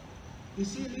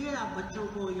 इसीलिए आप बच्चों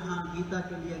को यहाँ गीता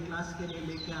के लिए, क्लास के लिए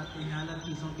लेके आते हैं, अलग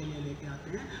चीज़ों के लिए लेके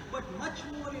आते हैं। But much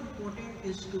more important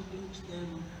is to teach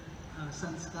them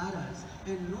samskaras,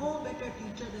 and no better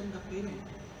teacher then the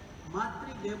parent.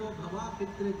 मातृ देवो भवा,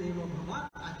 पितृ देवो भवा,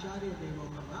 आचार्य देवो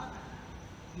भवा,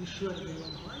 ईश्वर देवो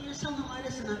भवा, ये सब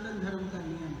हमारे सनातन धर्म का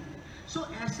नियम है। सो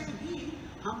ऐसे ही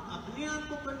हम अपने आप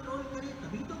को कंट्रोल करें,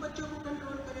 तभी तो बच्चों को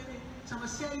कंट्रोल करेंगे।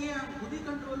 समस्या ये हम खुद ही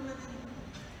कंट्रोल में नहीं।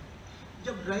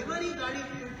 जब ड्राइवर ही गाड़ी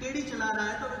टेढ़ी चला रहा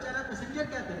है तो बेचारा पैसेंजर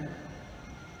क्या करेगा?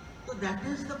 तो that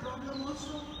is the problem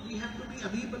also. We have to be,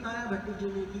 अभी बताया भट्टी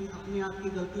जी ने कि अपने आप की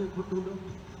गलतियों को ढूंढो,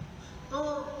 तो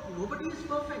nobody is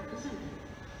perfect, isn't it?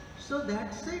 So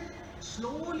that's it.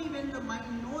 Slowly when the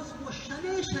mind knows, वो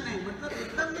शनै शनै, मतलब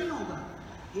एकदम नहीं होगा,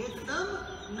 एकदम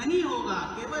नहीं होगा।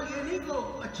 केवल ये नहीं को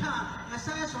अच्छा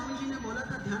ऐसा है, स्वामी जी ने बोला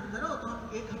था ध्यान करो, तो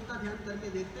हम एक हफ्ता ध्यान करके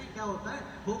देखते हैं क्या होता है,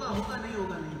 होगा होगा, नहीं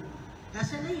होगा नहीं होगा,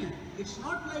 ऐसे नहीं है। It's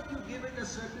not like you give it a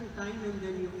certain time and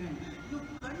then you and, you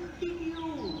continue,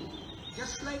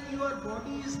 just like your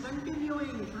body is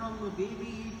continuing from a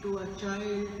baby to a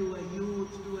child to a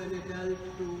youth to an adult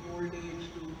to old age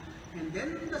to, and then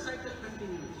the cycle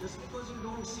continues. Just because you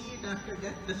don't see it after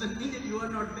death doesn't mean that you are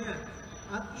not there.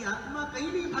 आपकी आत्मा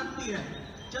कहीं नहीं भागती है,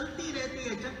 चलती रहती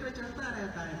है, चक्र चलता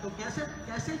रहता है। तो कैसे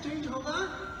कैसे चेंज होगा?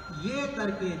 ये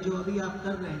करके जो अभी आप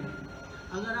कर रहे हैं।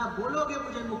 अगर आप बोलोगे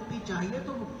मुझे मुक्ति चाहिए,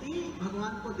 तो मुक्ति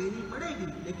भगवान को देनी पड़ेगी,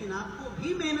 लेकिन आपको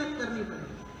भी मेहनत करनी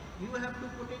पड़ेगी। You have to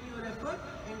put in your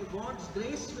effort and God's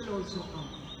grace will also come,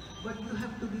 but you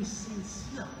have to be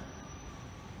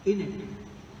sincere in it.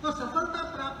 तो सफलता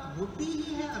प्राप्त होती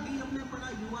ही है। अभी हमने पढ़ा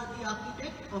you are the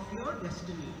architect of your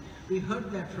destiny, we heard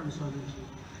that from Swami ji.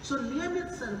 सो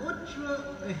नियमित सर्वोच्च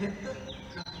बेहतर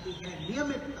प्राप्ति है,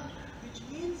 नियमितता, विच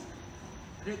मीन्स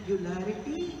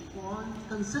रेगुलरिटी और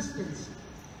कंसिस्टेंसी।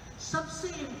 सबसे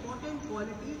इंपॉर्टेंट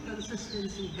क्वालिटी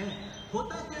कंसिस्टेंसी है।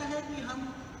 होता क्या है कि हम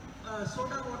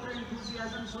सोडा वाटर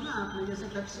एंथुसियाज्म सुना आपने, जैसे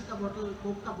पेप्सी का बोतल,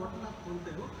 कोक का बोतल आप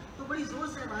खोलते हो तो बड़ी जोर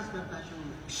से आवाज करता है शुरू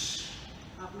में,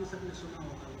 आपने सबने सुना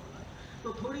होगा वो बात।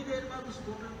 तो थोड़ी देर बाद उस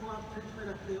बोतल को आप फ्रिज में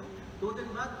रखते हो, 2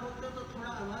 दिन बाद खोलते हो तो थोड़ा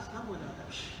आवाज कम हो जाता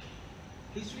है,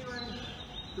 तीसरी बारी,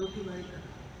 चौथी बारी करना।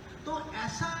 तो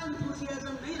ऐसा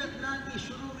एंथुसियाज्म नहीं रखना कि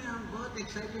शुरू में हम बहुत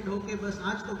एक्साइटेड होके बस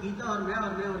आज तो गीता और मैं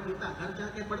और गीता घर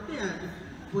जाके पढ़ते हैं,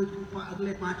 कोई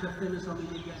अगले 5 हफ्ते में स्वामी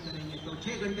जी क्या करेंगे, तो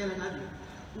 6 घंटे लगा दिए,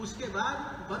 उसके बाद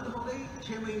बंद हो गई,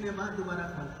 6 महीने बाद दोबारा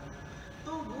खोल।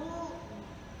 तो वो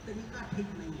तरीका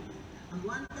ठीक नहीं है।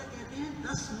 भगवान क्या कहते हैं?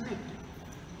 10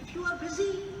 minute. If you are busy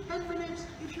 10 minutes,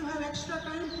 if you have extra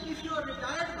time, if you are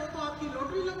retired तो आपकी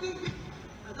लॉटरी लग गई।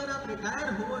 अगर आप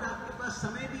रिटायर हो और आपके पास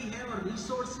समय भी है और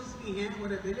रिसोर्सेज भी हैं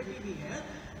और एबिलिटी भी है,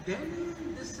 then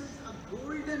this is a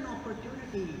golden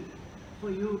opportunity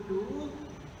for you to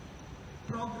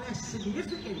progress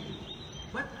significantly,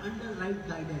 but under right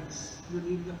guidance. You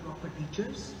need the proper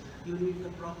teachers, you need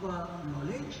the proper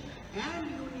knowledge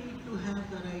and you need to have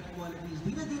the right qualities।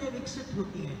 धीरे धीरे विकसित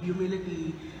होती है humility,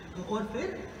 और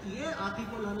फिर ये आप ही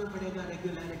को लाना पड़ेगा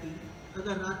रेगुलरिटी।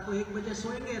 अगर रात को 1 बजे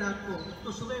सोएंगे रात को,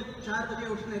 तो सुबह 4 बजे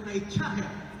उठने का इच्छा है,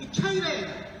 इच्छा ही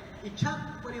रहेगा, इच्छा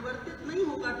परिवर्तित नहीं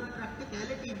होगा to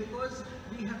practicality, because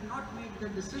we have not made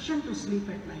the decision to sleep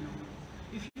at 9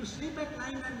 o'clock। If you sleep at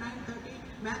 9 and 9:30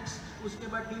 max, उसके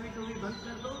बाद टीवी बंद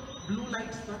कर दो, ब्लू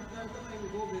लाइट्स बंद कर दो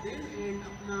and go with in and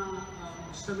अपना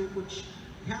उस समय कुछ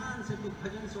ध्यान से कुछ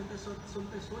भजन सुनते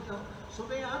सो जाओ।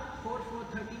 सुबह आप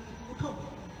 4-4:30 उठोगे,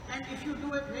 and if you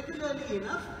do it regularly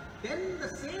enough, then the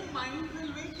same mind will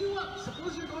wake you up।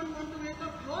 Suppose you don't want to wake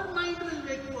up, your mind will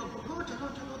wake you up। उठो, चलो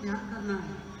चलो ध्यान करना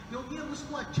है, क्योंकि अब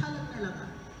उसको अच्छा लगने लगा।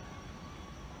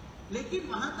 लेकिन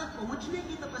वहां तक पहुंचने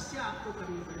की तपस्या आपको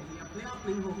करनी पड़ेगी, अपने आप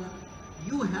नहीं होगा।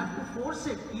 You have to force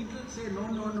it. People say, no,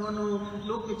 no, no, no,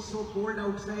 look, it's so cold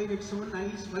outside, it's so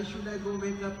nice, why should I go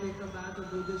wake up, take a bath, or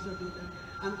do this or do that?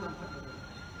 Uncomfortable.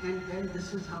 And then this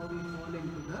is how we fall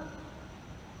into the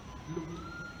loop.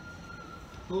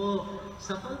 तो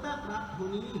सफलता प्राप्त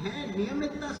होनी है,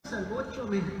 नियमितता सर्वोच्च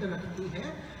महत्व रखती है,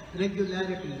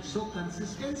 regularity, so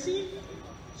consistency,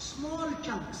 small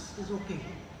chunks is okay,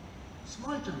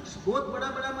 small chunks, बहुत बड़ा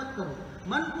बड़ा मत करो।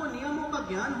 मन को नियमों का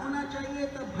ज्ञान होना चाहिए,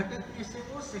 तब भटकने से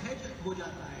वो सहज हो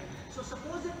जाता है। So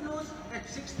suppose it knows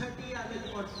at 6:30 I will,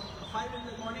 or 5 in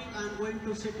the morning I am going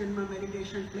to sit in my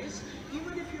meditation place.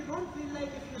 Even if you don't feel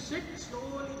like, if you sit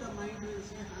slowly, the mind will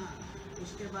say हाँ,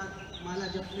 उसके बाद माला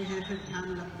जपते हैं, फिर ध्यान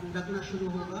लगना शुरू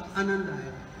होगा, आनंद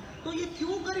आएगा। तो ये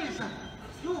क्यों करें ऐसा?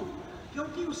 क्यों?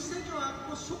 क्योंकि उससे जो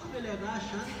आपको सुख मिलेगा,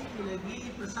 शांति मिलेगी,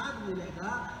 प्रसाद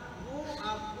मिलेगा, वो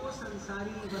आपको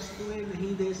संसारी वस्तुएं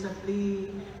नहीं दे सकती।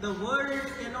 The world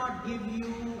cannot give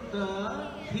you the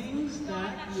things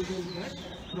that you will get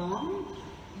from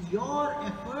your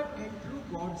effort and through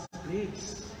God's grace.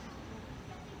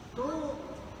 तो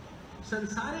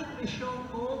संसारिक विषयों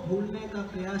को भूलने का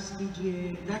प्रयास कीजिए।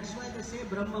 That's why they say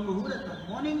ब्रह्म मुहूर्त,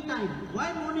 morning time. Why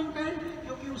morning time?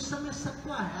 क्योंकि उस समय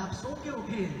सत्वा है, आप सो के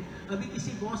उठे हैं, अभी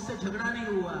किसी बॉस से झगड़ा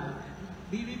नहीं हुआ है,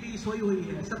 बीवी भी सोई हुई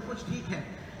है, सब कुछ ठीक है,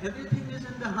 everything is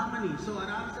in the harmony. सो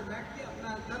आराम से बैठ के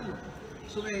अपना कर लो।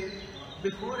 सुबह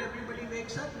before everybody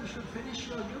wakes up you should finish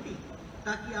your duty,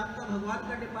 ताकि आपका भगवान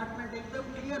का डिपार्टमेंट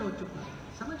एकदम क्लियर हो चुका है।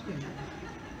 समझ गए?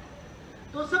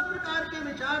 तो सब प्रकार के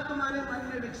विचार तुम्हारे मन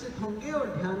में विकसित होंगे और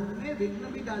ध्यान में विघ्न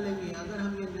भी डालेंगे अगर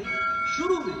हम ये नहीं।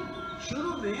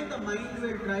 शुरू में the mind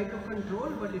will try to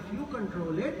control, but if you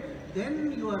control it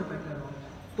then you are better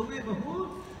of. तुम्हें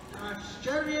बहुत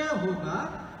आश्चर्य होगा,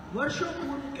 वर्षों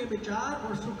पूर्व के विचार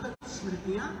और सुखद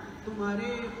स्मृतियां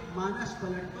तुम्हारे मानस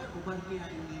पलट पर उभर के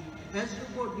आएंगी। As you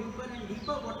go deeper and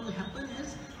deeper, what will happen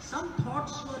is some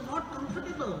thoughts who are not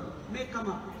comfortable may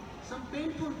come up, some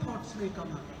painful thoughts may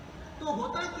come up. तो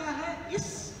होता क्या है, इस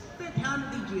पे ध्यान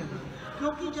दीजिएगा,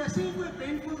 क्योंकि जैसे ही कोई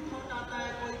पेनफुल थॉट आता है,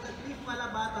 कोई तकलीफ वाला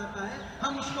बात आता है,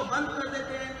 हम उसको बंद कर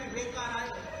देते हैं कि बेकार है,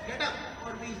 गेट अप,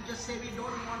 और we just say we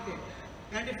don't want it.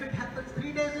 And if it happens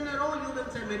 3 days in a row, you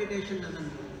will say meditation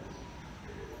doesn't do.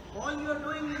 All you are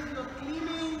doing is you are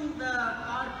cleaning the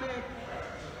carpet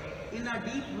in a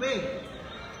deep way.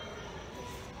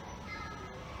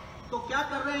 तो क्या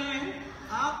कर रहे हैं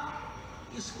आप?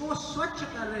 इसको स्वच्छ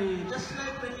कर रहे हैं। Just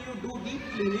like when you do deep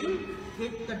cleaning,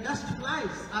 it the dust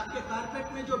flies, आपके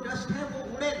कारपेट में जो डस्ट है वो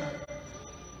उड़ेगा।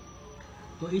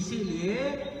 तो इसीलिए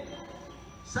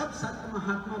सब संत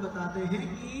महात्मा बताते हैं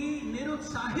कि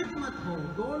निरुत्साहित मत हो,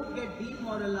 don't get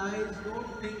demoralise,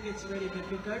 don't think it's very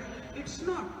difficult, it's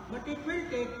not, but it will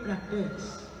take practice.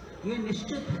 ये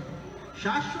निश्चित है।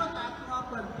 शाश्वत आत्मा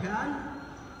पर ध्यान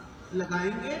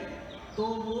लगाएंगे तो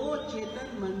वो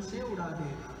चेतन मन से उड़ा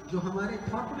देगा। जो हमारे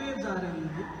थॉट वेव्स आ रही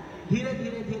हैं, धीरे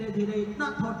धीरे धीरे धीरे इतना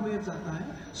थॉट वेव्स आता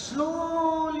है,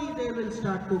 slowly they will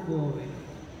start to go away.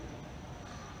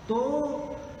 तो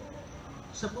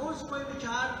सपोज कोई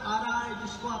विचार आ रहा है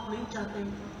जिसको आप नहीं चाहते,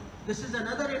 this is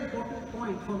another important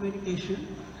point for meditation.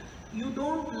 You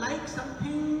don't like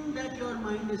something that your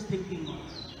mind is thinking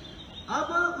of.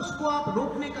 अब उसको आप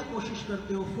रोकने का कोशिश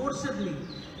करते हो forcibly,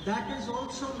 that is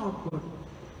also not good.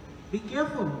 Be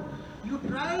careful. You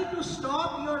try to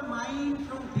stop your mind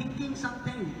from thinking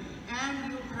something, and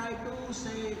you try to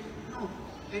say no,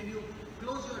 and you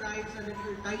close your eyes a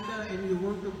little tighter and you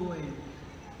want to go in.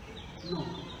 No.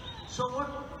 So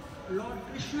what Lord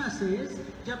Krishna says,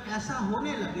 जब ऐसा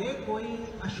होने लगे, कोई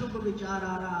अशुभ विचार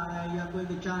आ रहा है या कोई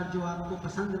विचार जो आपको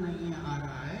पसंद नहीं है आ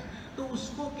रहा है, तो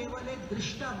उसको केवल एक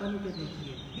दृष्टा बन के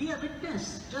देखिए। Be a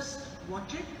witness. Just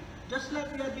watch it. Just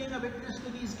like we are being a witness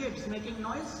to these kids making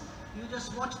noise. You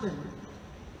just watch them.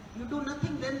 You do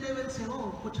nothing, then they will say, oh,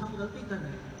 कुछ हम गलती कर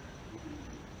रहे हैं।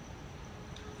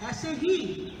 ऐसे ही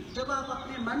जब आप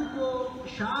अपने मन को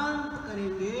शांत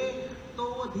करेंगे, तो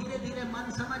वो धीरे धीरे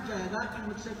मन समझ जाएगा कि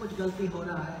मुझसे कुछ गलती हो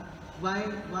रहा है। Why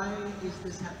is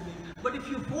this happening? But if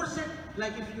you force it,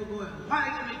 like if you go, why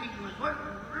are you making noise?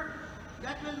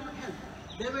 That will not help.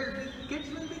 Kids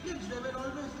will be kids. They will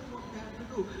always do what they have to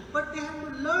do. But they have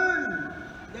to learn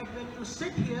that when you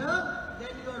sit here,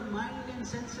 then your mind and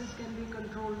senses can be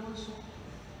controlled also.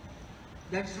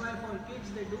 That's why for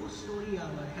kids they do story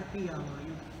hour, happy hour.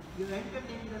 You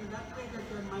entertain them that way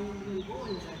that their mind will go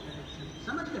in that direction.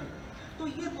 समझ गए? तो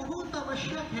ये बहुत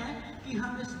आवश्यक है कि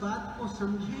हम इस बात को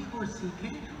समझें और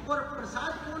सीखें। और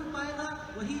प्रसाद कौन पाएगा?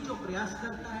 वही जो प्रयास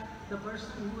करता है, the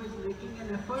person who is making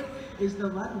an effort is the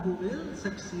one who will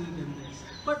succeed in this.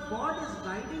 But God is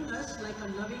guiding us like a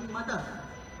loving mother.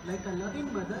 Like a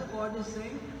loving mother, God is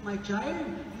saying, my child,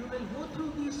 you will go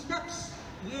through these steps.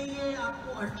 ये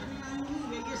आपको अड़चने आएंगी,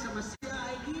 ये समस्या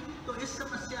आएगी, तो इस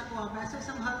समस्या को आप ऐसे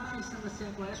संभालना, इस समस्या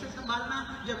को ऐसे संभालना,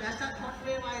 जब ऐसा थॉट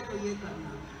वेव आए तो ये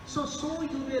करना. So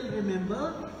you will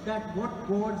remember that what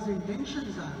God's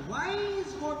intentions are. Why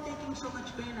is God taking so much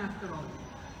pain after all?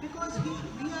 Because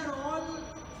we are all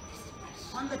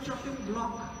on the chopping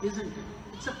block, isn't it?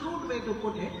 It's a crude way to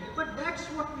put it, but that's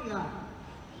what we are.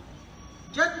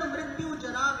 Jadma mrityu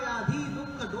jara vyadhi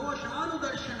dukha dosh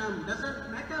anudarshanam.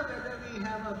 Doesn't matter whether we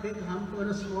have a big hump or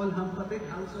a small hump, a big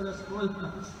house or a small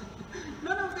house.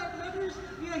 None of that matters.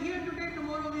 We are here today,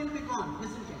 tomorrow we will be gone,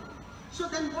 isn't it? So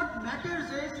then what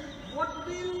matters is what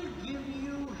will give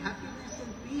you happiness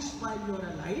and peace while you are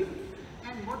alive,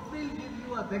 and what will give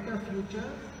you a better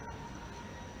future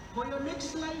for your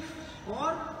next life.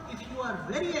 Or if you are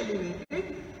very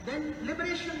elevated, then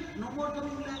liberation, no more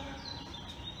coming back.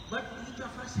 But each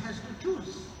of us has to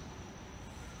choose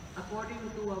according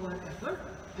to our effort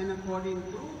and according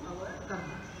to our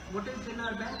karma. What is in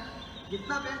our bank?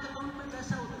 जितना bank account में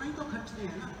पैसा उतना ही तो खर्चते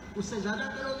हैं ना. उससे ज्यादा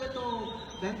करोगे तो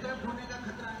बैंकरप्ट होने का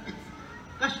खतरा है,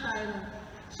 कष्ट आएगा.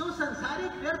 सो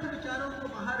संसारिक व्यर्थ विचारों को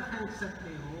बाहर फेंक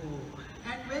सकते हो.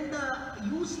 And when the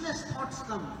useless thoughts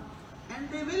come, and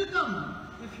they will come,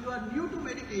 if you are new to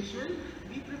meditation,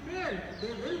 be prepared,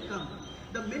 they will come.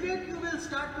 The minute you will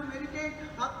start to meditate,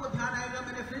 आपको ध्यान आएगा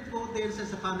मैंने फ्रिज बहुत देर से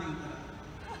सफा नहीं करा.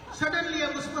 Suddenly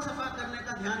अब उसको सफा करने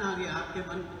का ध्यान आ गया आपके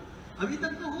मन को. अभी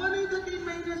तक तो हुआ नहीं था 3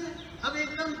 महीने से. अब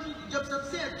एकदम जब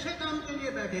सबसे अच्छे काम के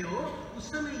लिए बैठे हो,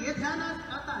 उस समय ये ध्यान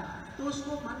आता है, तो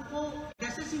उसको मन को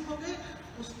कैसे सीखोगे?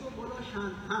 उसको बोलो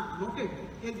शांत. हाँ,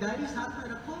 नोटेड. एक डायरी साथ में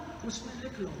रखो, उसमें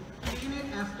लिख लो, clean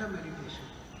it after meditation.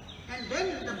 And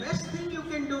then the best thing you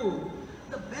can do,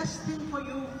 the best thing for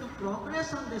you to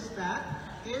progress on this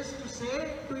path is to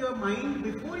say to your mind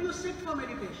before you sit for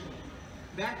meditation.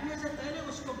 बैठने से पहले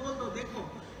उसको बोल दो, देखो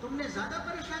तुमने ज्यादा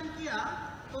परेशान किया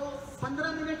तो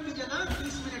 15 मिनट की जगह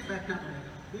 30 मिनट बैठना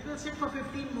पड़ेगा. We will sit for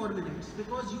 15 more minutes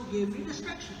because you gave me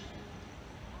distraction.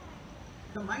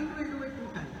 The mind will do it 2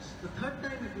 times. The 3rd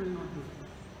time it will not do it.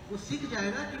 वो सीख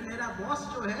जाएगा कि मेरा बॉस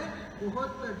जो है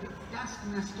बहुत टास्क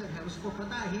मास्टर है, उसको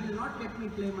पता है, he will not let me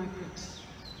play my tricks.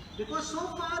 Because so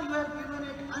far you have given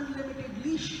it unlimited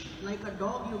leash. Like a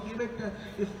dog, you give it,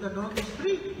 if the dog is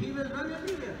free, he will run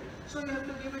everywhere. So you have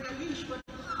to give it a leash. But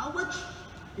how much?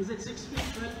 Is it 6 feet,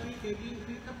 12 feet, 18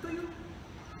 feet? Up to you,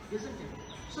 isn't it?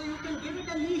 So you can give it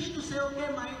a leash to say, okay,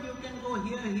 mind, you can go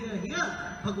here, here, here.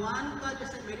 भगवान का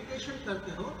जैसे meditation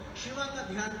करते हो, शिवा का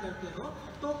ध्यान करते हो,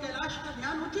 तो कैलाश का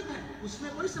ध्यान उचित है, उसमें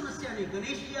कोई समस्या नहीं.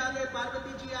 गणेश जी आ गए,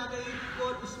 पार्वती जी आ गई,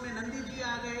 और उसमें नंदी जी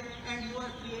आ गए, and you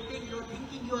are creating, you are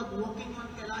thinking, you are walking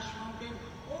on Kailash mountain.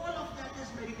 All of that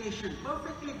is meditation,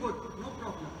 perfectly good, no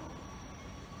problem.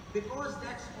 Because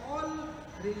that's all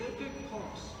related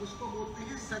thoughts. उसको बोलते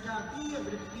हैं सजातीय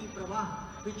वृत्ति प्रवाह,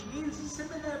 which means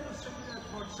similar to similar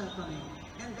thoughts are coming,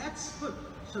 and that's good.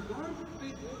 So don't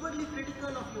be overly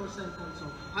critical of yourself also.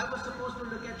 I was supposed to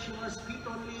look at Shiva's feet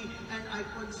only, and I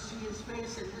could see his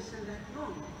face and this and that.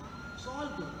 No, it's all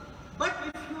good. But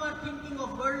if you are thinking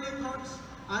of worldly thoughts,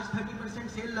 आज 30%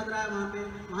 cell लग रहा है वहाँ पे,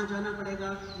 वहाँ जाना पड़ेगा,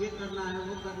 ये करना है,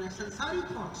 वो करना है, संसारी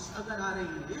थॉट्स अगर आ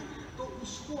रही हैं तो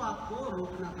उसको आपको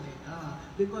रोकना पड़ेगा.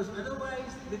 Because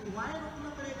otherwise, why रोकना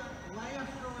पड़ेगा? Why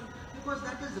after all? Because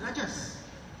that is rajas.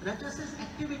 Rajas is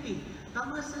activity,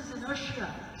 tamas is inertia,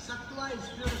 sattva is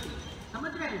purity.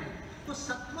 समझ रहे हैं? तो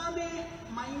सत्वा में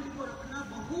माइंड को रखना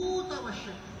बहुत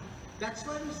आवश्यक है. That's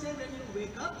why we say when you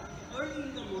wake up early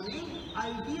in the morning,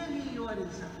 ideally you are in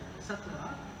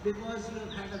sattva, because you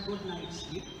have had a good night's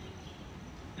sleep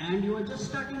and you are just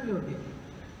starting your day.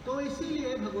 तो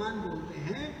इसीलिए भगवान बोलते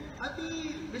हैं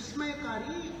अति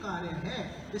विस्मयकारी कार्य है.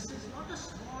 This is not a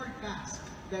small task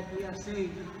that we are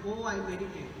saying, oh, I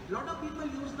meditate. A lot of people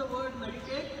use the word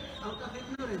meditate out of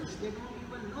ignorance. They don't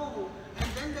even know. And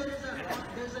then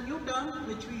there is a new term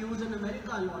which we use in America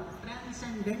a lot,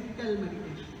 transcendental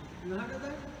meditation. You heard of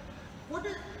that?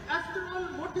 After all,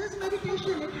 what is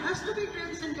meditation? It has to be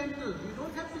transcendental. You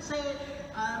don't have to say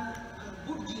I'm a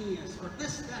good genius or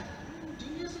this, that.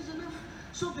 Genius is enough.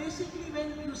 So basically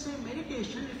when you say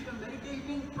meditation, if you're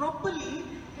meditating properly,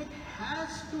 it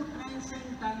has to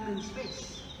transcend time and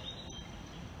space.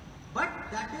 But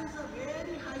that is a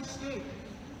very high state.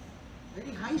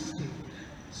 Very high state.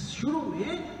 शुरू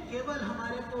में केवल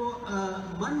हमारे को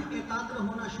मन एकाग्र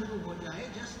होना शुरू हो जाए,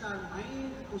 जस्ट आवर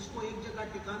माइंड उसको एक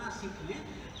जगह टिकाना सीख लें,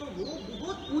 तो वो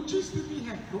बहुत ऊंची स्थिति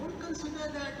है. Don't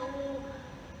consider that, O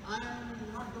I am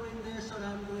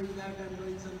that I'm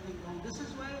doing something wrong. This is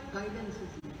why guidance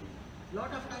is needed.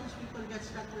 Lot of times people get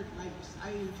stuck with lights.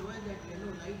 I enjoy that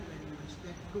yellow light very much.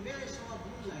 That today I saw a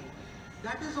blue light.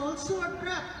 That is also a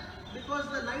trap, because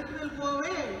the light will go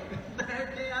away the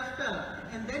day after,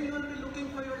 and then you will be looking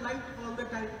for your light all the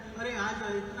time. अरे आज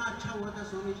इतना अच्छा हुआ था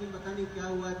स्वामी जी, पता नहीं क्या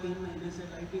हुआ, 3 महीने से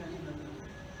लाइट ही आनी बंद हो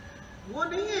गई। वो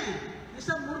नहीं है, ये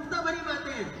सब मूर्खता भरी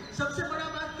बातें हैं। सबसे बड़ा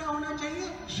बात क्या होना चाहिए?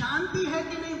 शांति है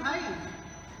कि नहीं भाई?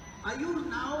 Are you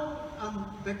now a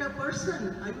better person?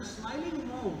 Are you smiling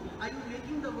more? Are you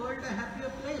making the world a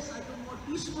happier place? Are you more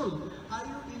peaceful? Are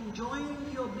you enjoying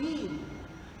your being?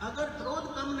 अगर क्रोध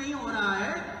कम नहीं हो रहा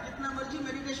है, जितना मर्जी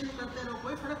मेडिटेशन करते रहो,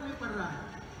 कोई फर्क नहीं पड़ रहा है।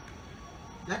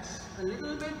 That's a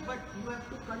little bit, but you have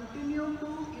to continue to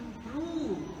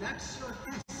improve. That's your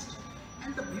test.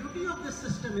 And the beauty of this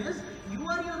system is, you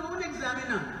are your own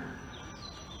examiner.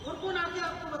 और कौन आके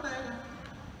आपको बताएगा?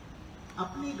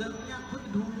 अपनी गलतियां खुद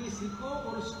ढूंढनी सीखो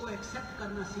और उसको एक्सेप्ट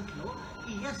करना सीख लो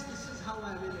कि yes, this is how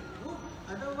I will improve.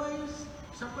 Otherwise,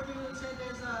 somebody will say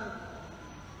there's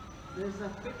a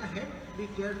pit ahead. Be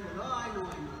careful. Oh, I know.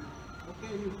 Okay,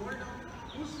 and you fall down.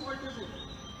 Whose fault is it?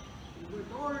 You were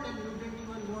told and you didn't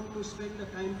even want to spend the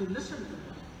time to listen to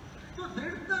it. तो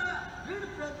दृढ़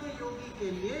प्रज्ञ योगी के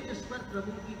लिए, जिस पर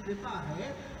प्रभु की कृपा है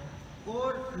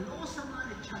और लो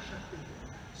समान इच्छा शक्ति है,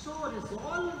 so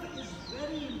resolve is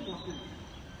very important.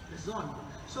 Resolve.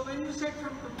 So when you said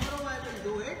from tomorrow I will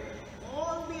do it,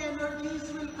 all the energies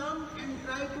will come and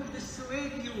try to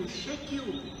dissuade you, shake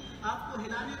you. आपको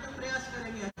हिलाने का प्रयास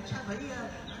करेंगे। अच्छा भाई,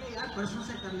 अरे यार परसों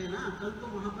से कर लेना, कल तो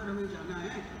वहां पर हमें जाना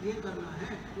है, ये करना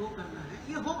है, वो करना है,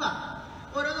 ये होगा।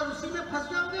 और अगर उसी में फंस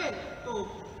जाओगे तो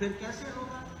फिर कैसे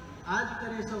होगा? आज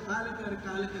करे सो काल कर,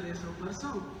 काल करे सो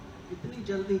परसों, इतनी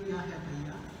जल्दी क्या है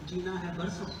भैया, जीना है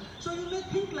बरसों। So you may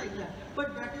think like that,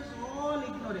 but that is all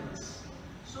ignorance.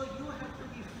 So you have to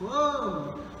be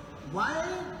firm. Why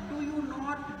do you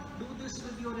not do this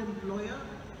with your employer?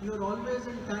 You're always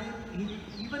in time.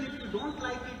 Even if you don't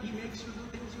like it, he makes you do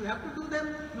things. You have to do them.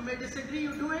 You may disagree,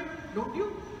 you do it, don't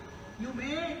you? You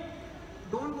may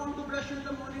don't want to brush in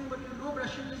the morning, but you know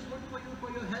brushing is good for you, for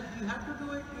your health. You have to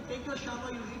do it. You take your shower,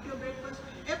 you eat your breakfast.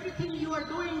 Everything you are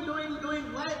doing.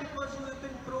 Why? Because you have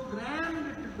been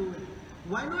programmed to do it.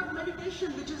 Why not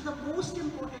meditation, which is the most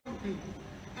important thing?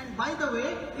 And by the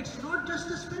way, it's not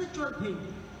just a spiritual thing.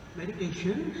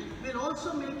 Meditation will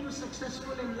also make you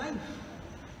successful in life.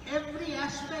 Every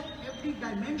aspect, every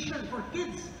dimension for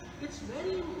kids, it's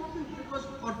very important because,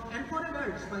 and for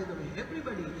adults by the way,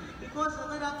 everybody. Because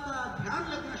अगर आपका ध्यान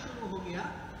लगना शुरू हो गया,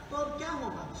 तो अब क्या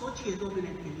होगा? सोचिए 2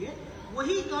 मिनट के लिए,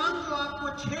 वही काम जो आपको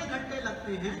 6 घंटे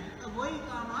लगते हैं, तो वही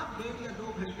काम आप 1.5 या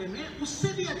 2 घंटे में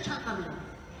उससे भी अच्छा कर लो।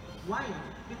 Why?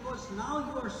 Because now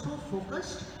you are so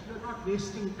focused, you are not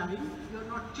wasting time, you are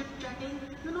not chit-chatting.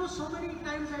 You know, so many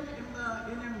times in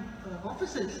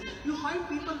offices, you find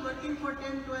people working for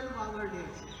 10-12 hour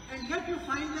days, and yet you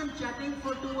find them chatting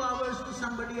for 2 hours to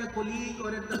somebody, a colleague,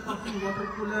 or at the coffee water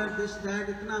cooler, this, that,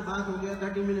 इतना बात हो गया,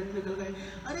 30 minutes निकल गए।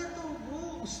 अरे तो वो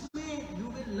उसमें you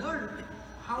will learn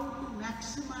how to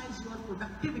maximize your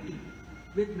productivity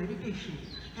with meditation,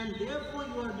 and therefore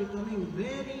you are becoming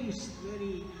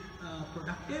very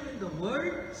productive in the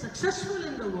world, successful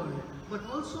in the world, but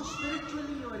also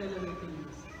spiritually you are elevating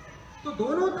yourself. तो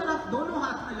दोनों तरफ, दोनों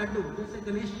हाथ में लड्डू, जैसे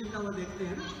गणेश जी का वो देखते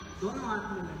हैं ना, दोनों हाथ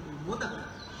में लड्डू,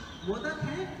 मोदक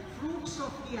है fruits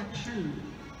of the action.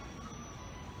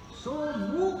 So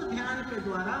मूक ध्यान के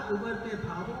द्वारा उभरते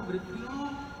भावों, वृत्तियों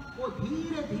को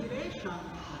धीरे धीरे शांत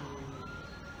करो।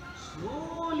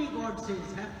 Slowly God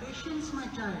says, have patience my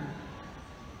child.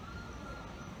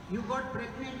 You got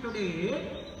pregnant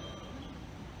today,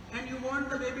 and you want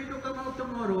the baby to come out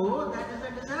tomorrow, that is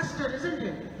a disaster, isn't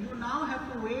it? You now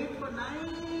have to wait for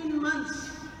 9 months.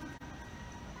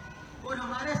 और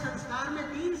हमारे संस्कार में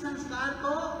 3 संस्कार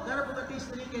तो गर्भवती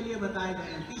स्त्री के लिए बताए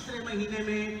गए हैं, 3रे महीने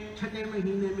में, 6ठे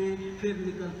महीने में, फिर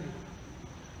निकलते हैं।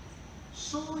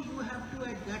 So you have to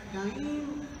at that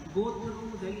time go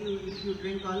through, then if you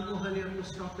drink alcohol, you have to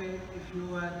stop it. If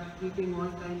you are eating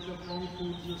all kinds of wrong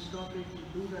foods, you stop it, you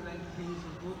do the right things,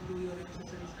 you go through your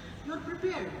exercise. You are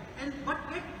prepared. But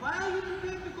why are you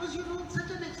prepared? Because you know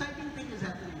such an exciting thing is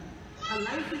happening. A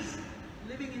life is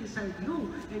living inside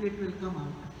you and it will come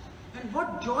out. And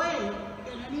what joy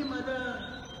can any mother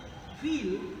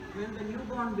feel when the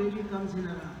newborn baby comes in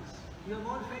her arms? You have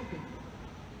all felt it.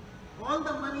 All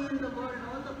the money in the world,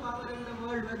 all the power in the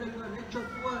world, whether you are rich or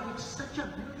poor, it's such a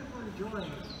beautiful joy.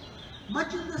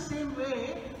 Much in the same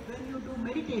way, when you do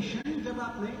meditation, जब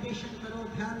आप meditation करो,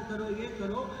 ध्यान करो,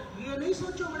 ये नहीं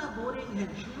सोचो बड़ा boring है,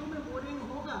 शुरू में boring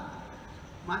होगा,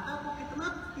 माता को कितना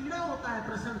पीड़ा होता है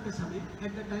प्रसव के समय,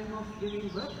 at the time of giving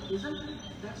birth, isn't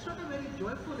that's not a very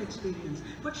joyful experience,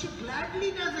 but she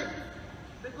gladly does it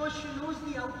because she knows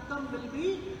the outcome will be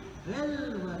well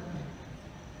worth it.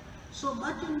 So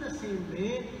much in the same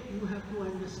way, you have to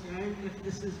understand, if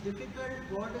this is difficult,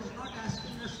 God is not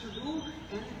asking us to do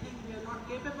anything we are not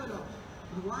capable of.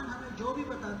 भगवान हमें जो भी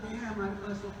बताते हैं हमारे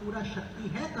पास वो पूरा शक्ति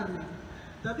है करने,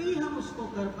 तभी हम उसको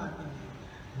कर पाते हैं।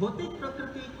 भौतिक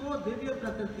प्रकृति को दिव्य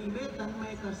प्रकृति में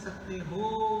तन्मय कर सकते हो।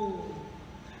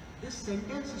 This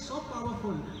sentence is so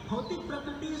powerful. भौतिक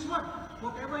प्रकृति is what?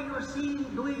 Whatever you are seeing,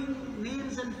 doing,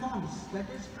 names and forms,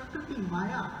 that is prakriti,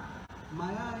 maya.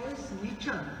 Maya is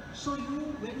nature. So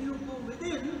when you go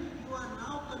within, you are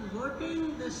now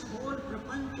converting this whole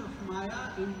prapanch of maya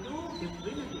into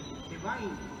divinity,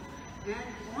 divine. And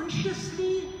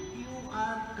consciously you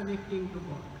are connecting to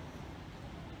God.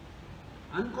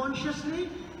 Unconsciously,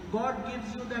 God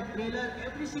gives you that trailer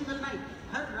every single night.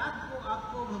 हर रात को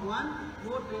आपको भगवान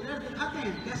वो trailer दिखाते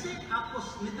हैं। कैसे? आपको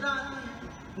निद्रा आती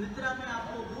है, निद्रा में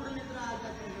आपको गूढ़ निद्रा आ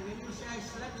जाती है। When you say I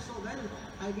slept so well,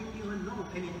 I didn't even know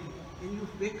anything. When you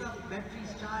wake up,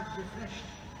 batteries charged, refreshed.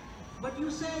 But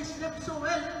you say I slept so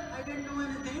well, I didn't know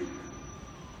anything.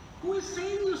 Who is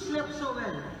saying you slept so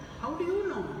well? How do you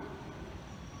know?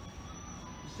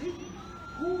 You see?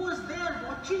 Who was there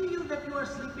watching you that you are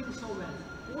sleeping so well?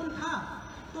 कौन था?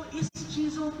 तो इस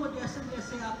चीजों को जैसे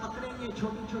जैसे आप पकड़ेंगे,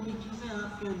 छोटी छोटी चीजें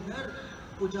आपके अंदर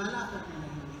उजाला करने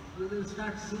लगेंगी. You will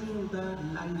start seeing the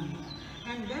light.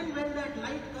 And then when that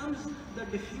light comes, the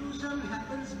diffusion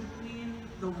happens between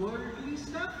the worldly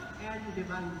stuff and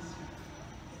divine stuff.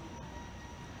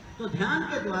 तो ध्यान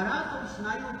के द्वारा तुम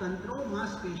स्नायु तंत्रों,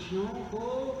 मांसपेशियों को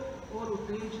और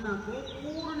उत्तेजना को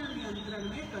पूर्ण नियंत्रण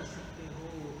में कर सकते हो.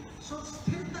 So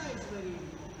स्थिरता is very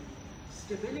important.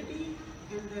 Stability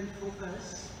and then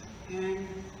focus. And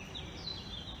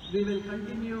we will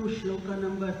continue shloka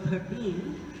number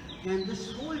 13. And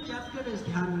this whole chapter is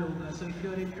Dhyan Yoga. So if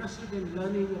you are interested in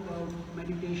learning about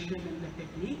meditation and the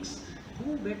techniques,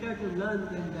 who better to learn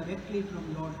than directly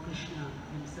from Lord Krishna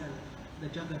himself, the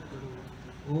Jagat Guru.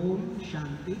 Om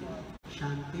Shanti,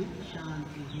 Shanti,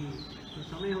 Shanti Hi. So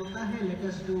समय होता है, let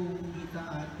us do Gita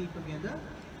Aarti together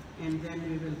and then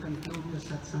we will conclude the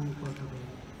Satsang for today.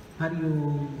 Hari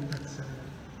Om Tat Sat.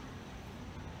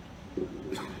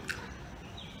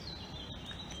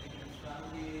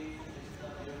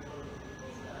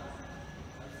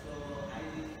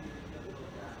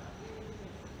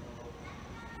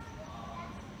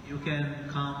 You can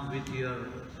come with your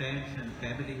friends and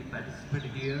family,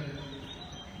 participate here.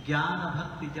 ज्ञान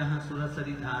भक्ति जहाँ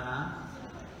सुरसरी धारा,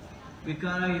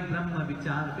 विकाराई ब्रह्म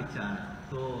विचार विचार.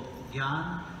 तो ज्ञान,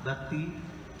 भक्ति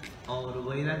और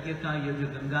वैराग्य का ये जो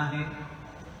गंगा है,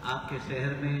 आपके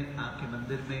शहर में, आपके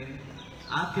मंदिर में,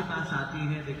 आपके पास आती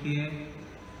है. देखिए,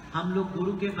 हम लोग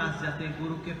गुरु के पास जाते हैं,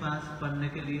 गुरु के पास पढ़ने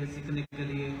के लिए, सीखने के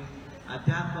लिए.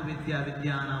 अध्यात्म विद्या,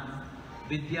 विद्यानाम,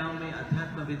 विद्याओं में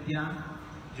अध्यात्म विद्या,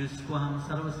 जिसको हम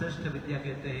सर्वश्रेष्ठ विद्या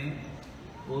कहते हैं,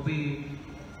 वो भी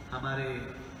हमारे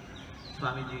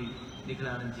स्वामी जी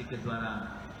निखिलानंद जी के द्वारा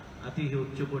अति ही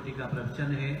उच्च कोटि का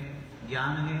प्रवचन है.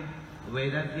 ज्ञान है,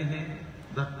 वैराग्य है,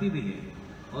 भक्ति भी है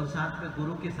और साथ में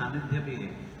गुरु के सानिध्य भी है.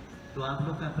 तो आप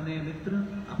लोग अपने मित्र,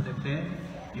 अपने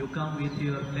friend, you come with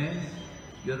your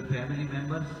friends, your family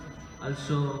members,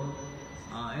 also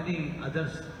any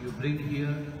others you bring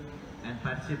here and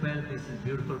participate. This is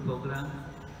beautiful program.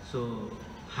 So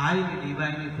highly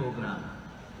divine program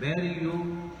where you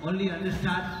only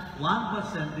understand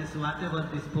 1%. This whatever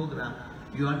this program,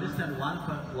 you understand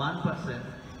 1%.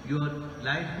 Your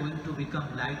life going to become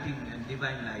lighting and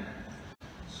divine light.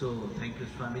 So thank you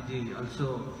Swami ji. Also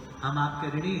हम आपके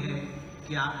ऋणी हैं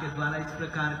कि आपके द्वारा इस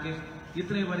प्रकार के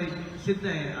इतने बड़े सिद्ध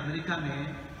हैं. अमेरिका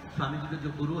में स्वामी जी के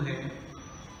जो गुरु हैं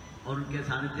और उनके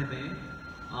सानिध्य में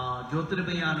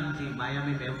ज्योतिर्मयानंद जी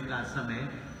मायामी में उनका आश्रम है.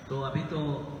 तो अभी तो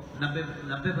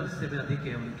 90 वर्ष से भी अधिक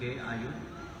है उनके आयु,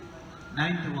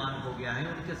 91 हो गया है.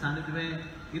 उनके सानिध्य में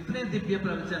इतने दिव्य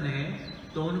प्रवचन है.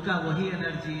 तो उनका वही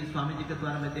एनर्जी स्वामी जी के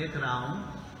द्वारा मैं देख रहा हूँ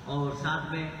और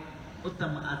साथ में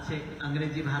उत्तम अच्छे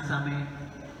अंग्रेजी भाषा में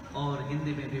और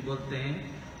हिंदी में भी बोलते हैं.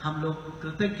 हम लोग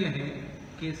कृतज्ञ हैं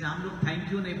कि हम लोग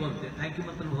थैंक यू नहीं बोलते, थैंक यू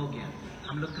मतलब हो गया.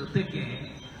 हम लोग कृतज्ञ हैं,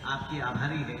 आपकी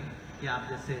आभारी है कि आप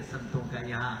जैसे संतों का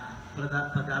यहाँ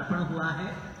पदार्पण हुआ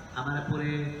है. हमारे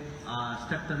पूरे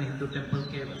स्ट्रक्चर हिंदू टेम्पल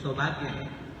के सौभाग्य है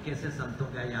कैसे संतों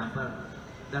का यहाँ पर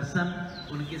दर्शन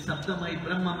उनके शब्दमयी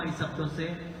ब्रह्ममयी शब्दों से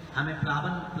हमें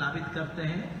प्लावित करते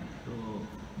हैं. तो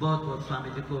बहुत बहुत स्वामी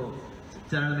जी को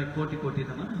चरण में कोटि कोटि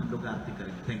नमन. हम लोग आरती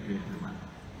करेंगे. Thank you everyone.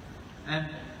 And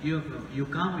you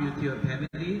come with your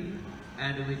family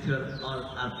and with your all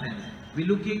our friends. We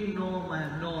looking no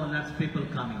lots people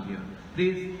coming here.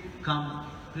 Please come,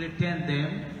 pretend them.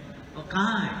 और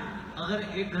कहाँ है? अगर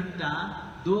 1 घंटा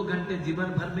 2 घंटे जीवन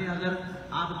भर में अगर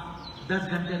आप 10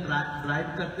 घंटे ड्राइव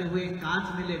करते हुए कांच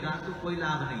मिलेगा तो कोई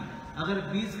लाभ नहीं। अगर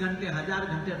 20 घंटे 1000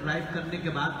 घंटे ड्राइव करने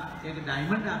के बाद एक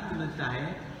डायमंड आपको मिलता है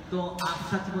तो आप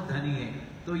सचमुच धनी है।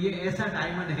 तो ये ऐसा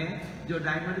डायमंड है जो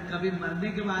डायमंड कभी मरने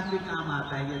के बाद भी काम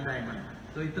आता है। ये डायमंड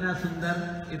तो इतना सुंदर,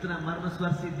 इतना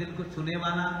मर्मस्पर्शी, दिल को छूने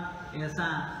वाला ऐसा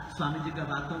स्वामी जी का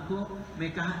बातों को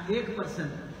मैं कहा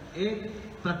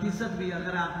 1% भी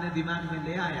अगर आपने दिमाग में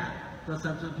ले आया तो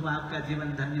सचमुच आपका जीवन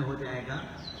धन्य हो जाएगा।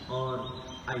 और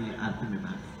आइए आरती में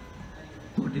भाग,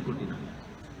 कोटि कोटि नमः।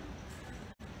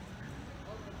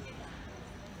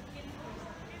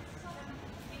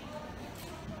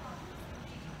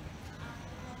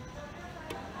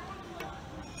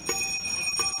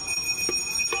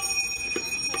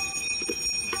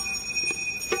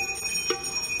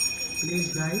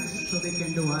 Please guys, so we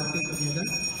can do aarti together.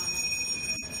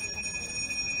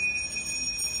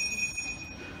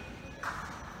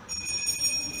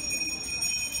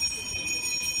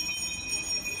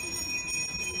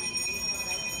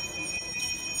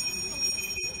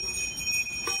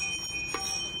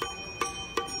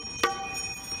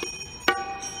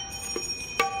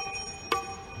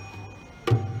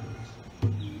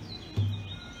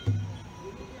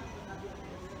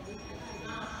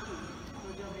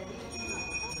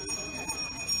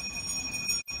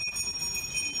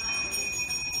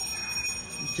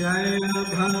 जय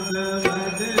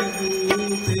भगवद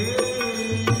गीते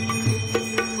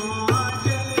माँ,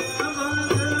 जय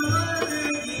भगवद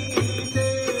गीते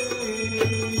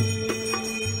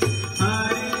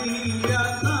हरि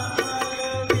कमल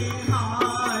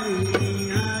विहारी,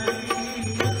 हरि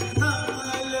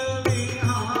कमल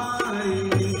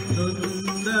विहारी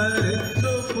सुंदर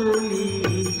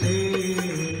सुपुनीते।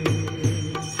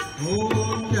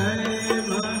 ओम जय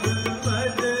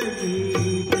भगवद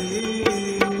गीते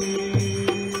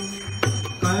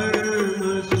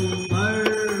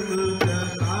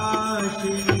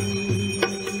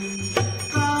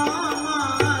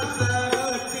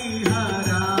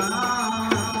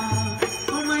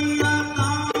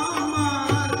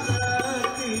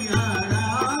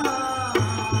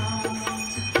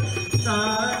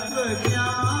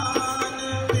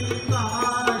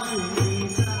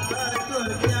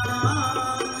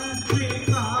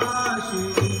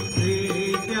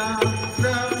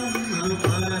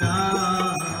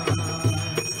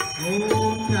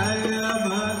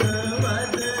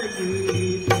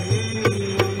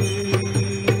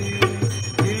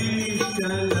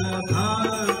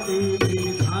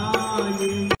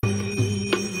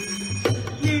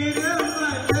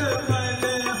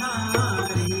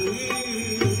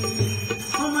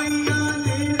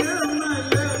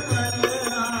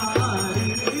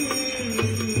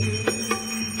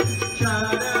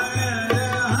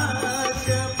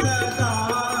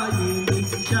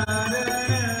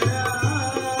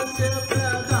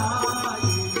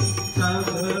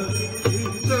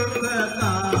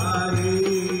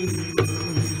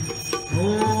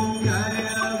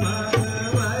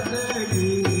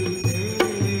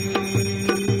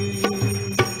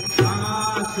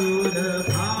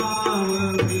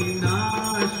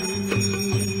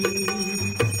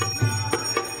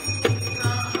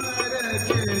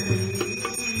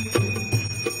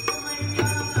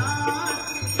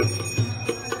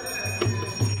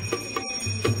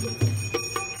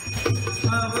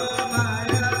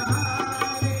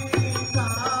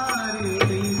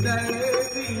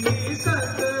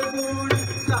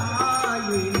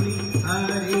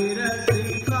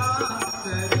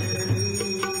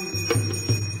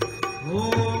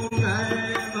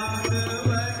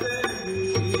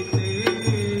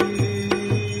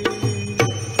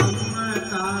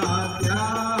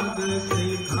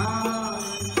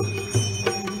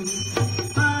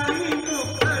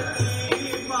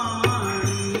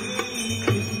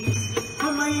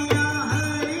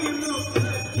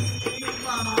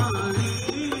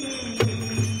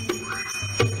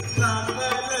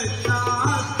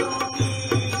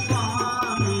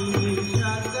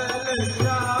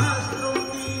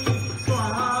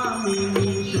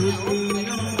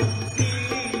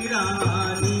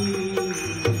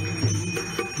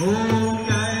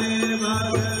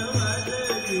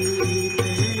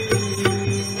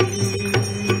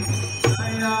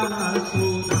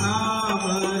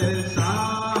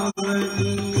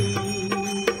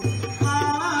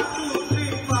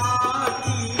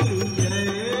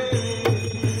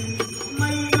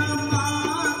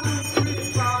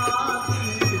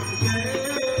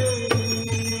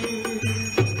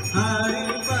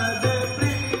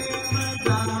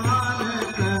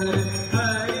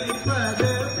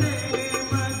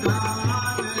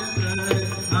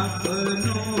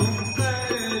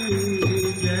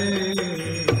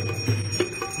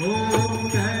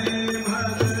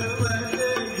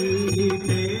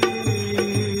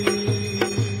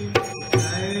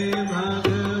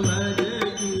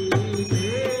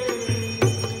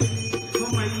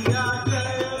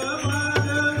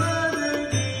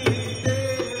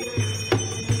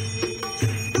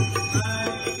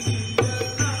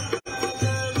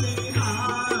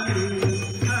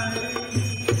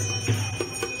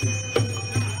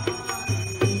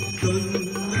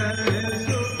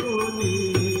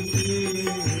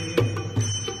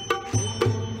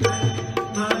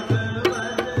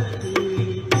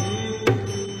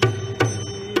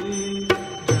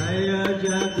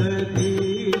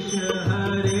जगदीश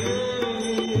हरे,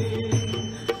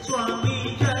 स्वामी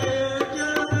जय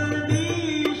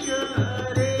जगदीश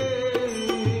हरे।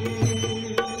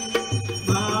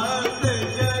 भक्त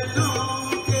जनों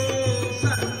के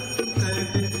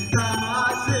संकट,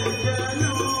 दास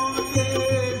जनों के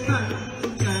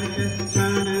संकट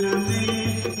क्षण में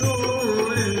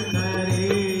दूर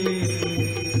करे।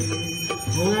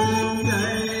 ओम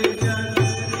जय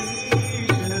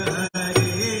जगदीश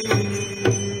हरे।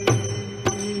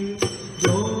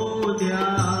 जो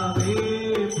ध्यावे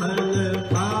फल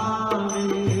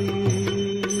पावे,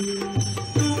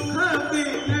 दुख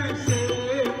बिन से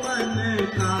मन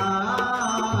का।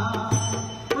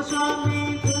 स्वामी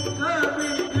दुख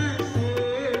बिन से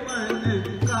मन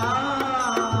का।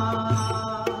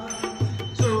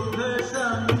 सुख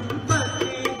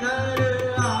संपत्ति घर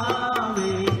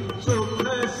आवे, सुख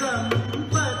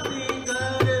संपत्ति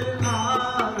घर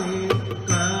आवे,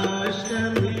 कष्ट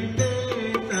मिटे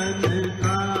तन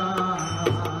का।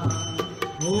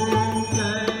 ओम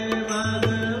जय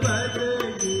भगवद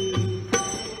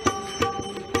गीता।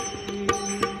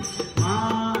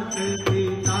 मात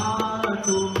पिता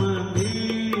तुम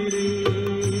मेरे,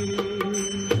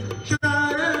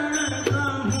 शरण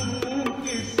कहूँ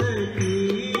किसकी।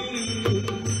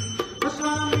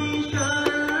 स्वामी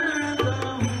शरण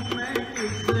कहूँ मैं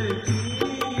किसकी।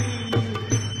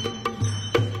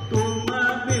 तुम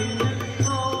बिन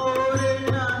और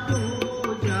न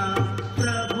दूजा,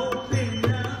 प्रभु बिन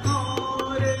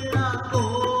और न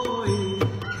कोई।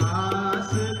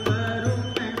 आस करूँ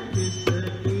मैं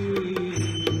किसकी।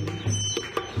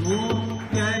 ओम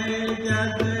जय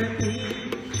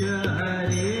जगदीश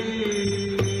हरे।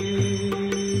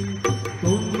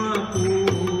 तुम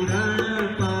पूर्ण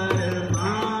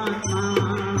परमात्मा,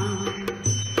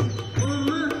 तुम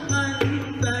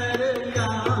अंतर्यामी।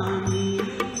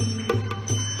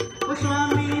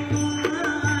 स्वामी तुम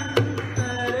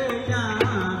अंतर्यामी।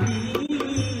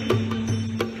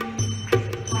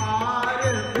 पार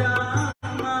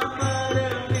ब्रह्म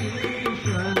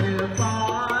परमेश्वर,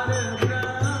 पार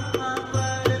ब्रह्म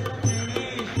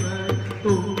परमेश्वर,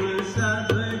 तुम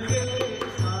सबके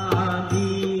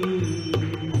स्वामी।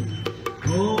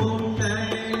 ओम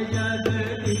जय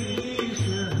जगदीश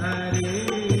हरे।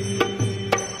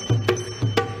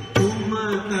 तुम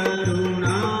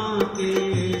करुणा के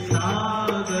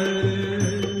सागर,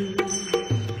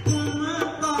 तुम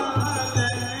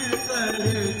पालन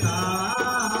करता।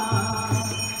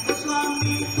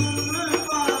 स्वामी तुम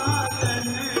पालन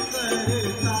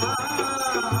करता।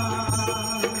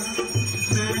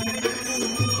 मैं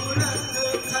मूरख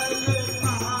खल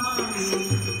पानी,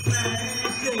 मैं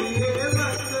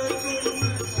सेवक तुम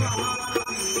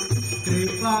स्वामी।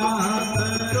 कृपा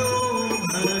करो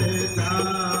भरता।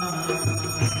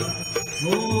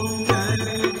 ओम जय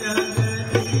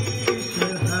जगदीश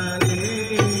हरे।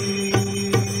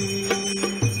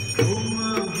 तुम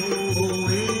हो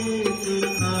एक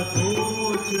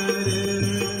अगोचर,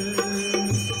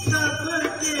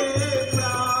 सबके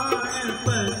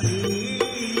प्राणपति।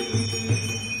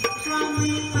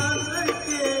 स्वामी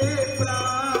सबके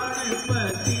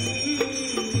प्राणपति।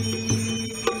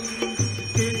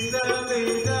 किस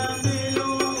वेद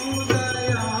मिलूं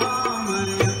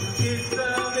दयामय, किस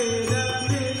वेद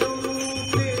मिलूं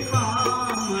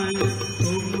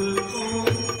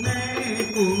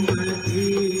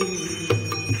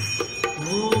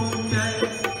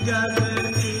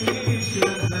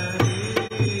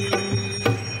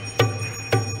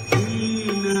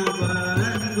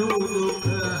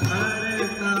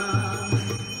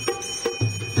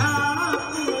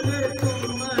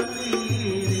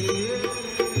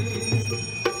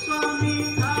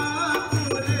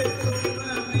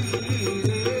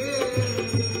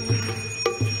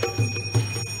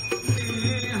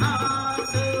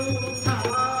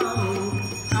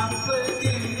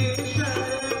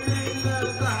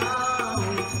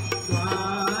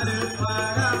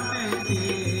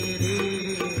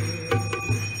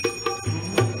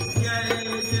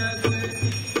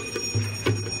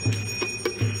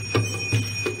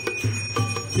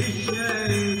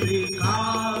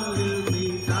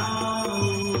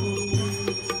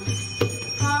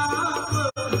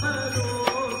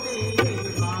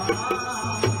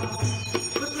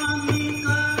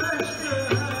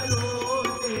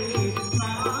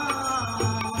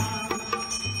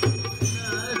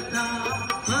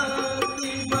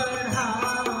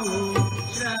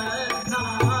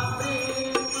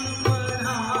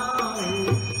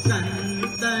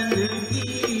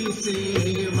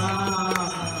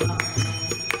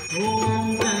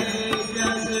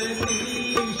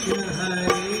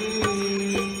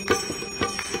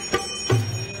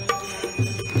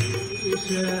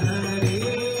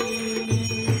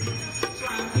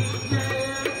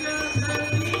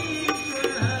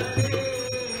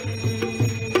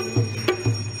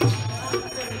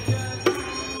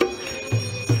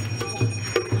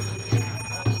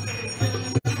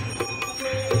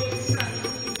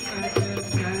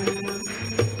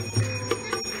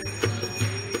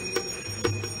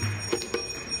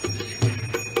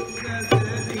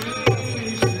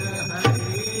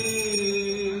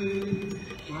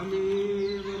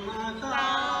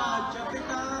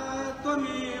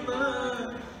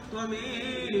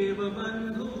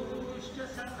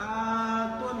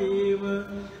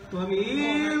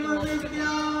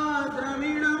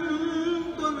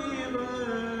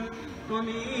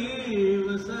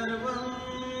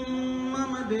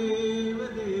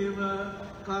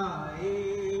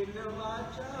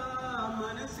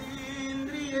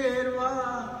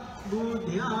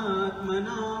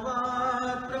बुद्ध्यात्मना वा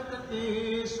प्रकृते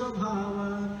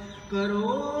स्वभावात्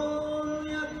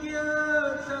करोम्यज्ञ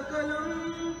सकलं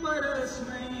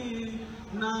परस्मै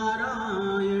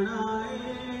नारायणायेति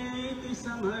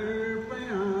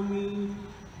समर्पयामि।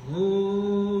 ॐ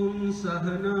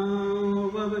सहना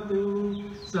भवतु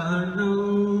सहनौ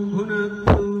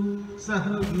भुनक्तु सह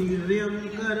वीर्यं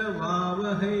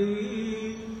करवावहै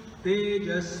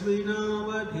तेजस्विनावधीतमस्तु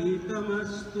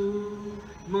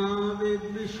मा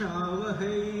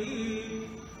विद्विषावहै।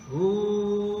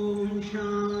 ॐ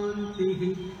शान्तिः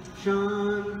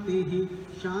शान्तिः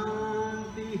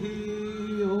शान्तिः।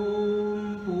 ॐ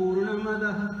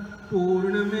पूर्णमदः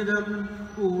पूर्णमिदं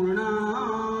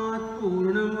पूर्णात्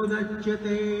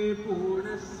पूर्णमुदच्यते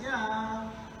पूर्णस्य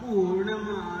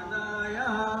पूर्णमादाय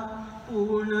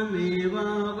पूर्णमेवावशिष्यते।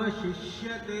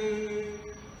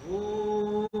 ॐ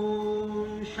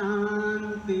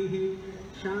शान्तिः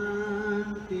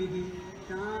शान्तिः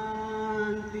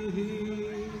शान्तिः।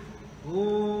 ॐ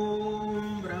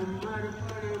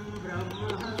ब्रह्मर्पणं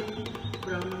ब्रह्महविः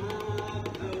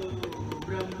ब्रह्माग्नौ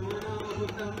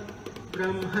ब्रह्मणाहुतं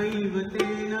ब्रह्मैव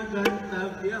तेन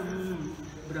गन्तव्यं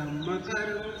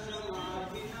ब्रह्मकर्म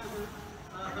समाधिनः।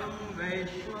 अहं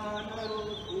वैश्वानरो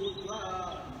भूत्वा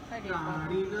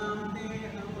प्राणिनां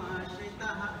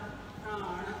देहमाश्रितः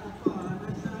प्राण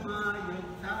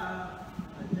उपानसमायुक्तः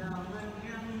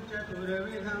अजामन्यं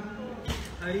चतुर्विधं।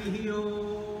 हरिः ॐ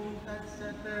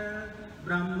तत्सत्।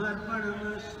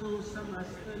 ब्रह्मर्पणमस्तु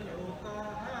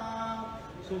समस्तलोकाः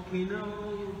सुखिनो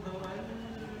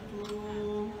भवन्तु।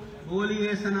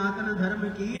 बोलिए सनातन धर्म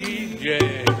की जय,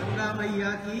 गंगा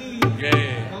मैया की जय,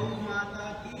 गौ माता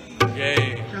की जय,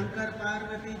 शंकर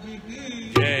पार्वती जी की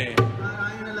जय,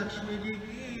 नारायण लक्ष्मी जी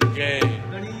की जय,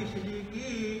 गणेश जी की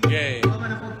जय,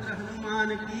 पवन पुत्र हनुमान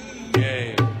की जय,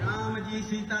 राम जी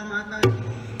सीता माता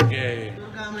की जय,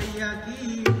 दुर्गा मैया की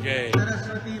जय,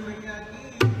 सरस्वती मैया की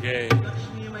जय,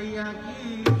 लक्ष्मी मैया की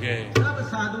जय, सब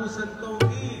साधु संतों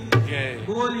की जय।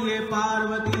 बोलिए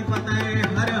पार्वती पतये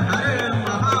हर हर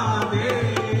महादेव।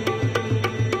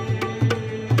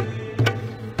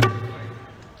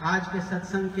 आज के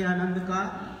सत्संग के आनंद का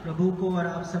प्रभु को और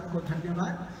आप सबको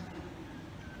धन्यवाद।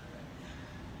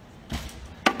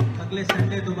 अगले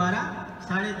संडे दोबारा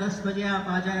 10:30 बजे आप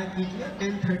आ जाया कीजिए।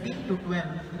 10:30 to 12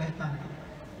 रहता है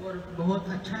और बहुत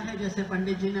अच्छा है। जैसे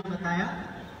पंडित जी ने बताया,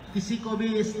 किसी को भी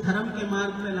इस धर्म के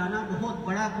मार्ग में लाना बहुत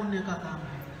बड़ा पुण्य का काम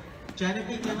है।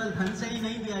 चैरिटी केवल धन से ही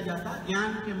नहीं दिया जाता,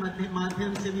 ज्ञान के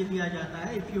माध्यम से भी दिया जाता है।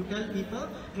 If you tell people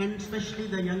and specially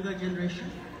the younger generation,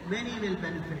 many will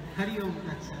benefit. Hari ओम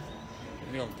तत् सत्।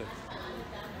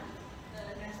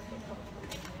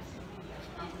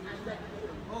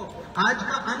 आज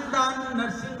का अन्नदान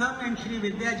नरसिंहम एंड श्री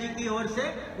विद्या जी की ओर से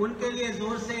उनके लिए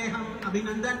जोर से हम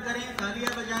अभिनंदन करें,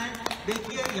 तालियां बजाएं।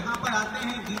 देखिए, यहाँ पर आते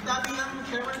हैं, गीता भी हम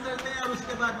श्रवण करते हैं और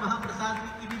उसके बाद महाप्रसाद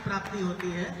की भी प्राप्ति होती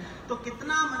है। तो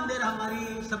कितना मंदिर हमारी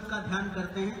सबका ध्यान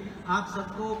करते हैं। आप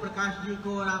सबको, प्रकाश जी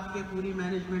को और आपके पूरी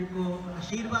मैनेजमेंट को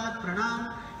आशीर्वाद प्रणाम।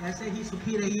 ऐसे ही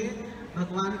सुखी रहिए,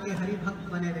 भगवान के हरि भक्त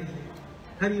बने रहिए।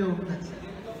 हरि ओम तत् सत्।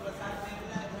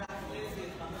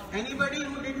 Anybody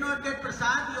who did not get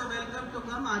prasad, you are welcome to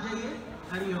come. आ जाइए।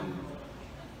 हरि ओम।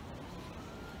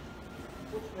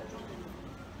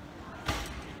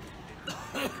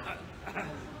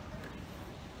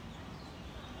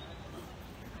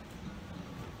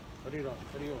 हरि राम,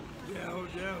 हरि ओम। जय हो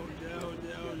जय हो जय हो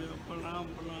जय हो जय हो। प्रणाम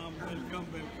प्रणाम, वेलकम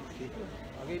वेलकम। ठीक है,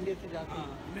 आगे इंडिया से जाते हैं।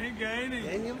 नहीं गए नहीं,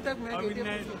 नहीं तक मैं अभी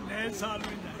नए साल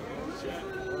में जाएंगे।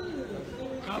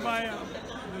 कब आए आप?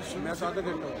 मैं 7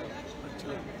 घंटे हो।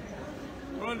 अच्छा,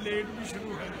 थोड़ा लेट भी शुरू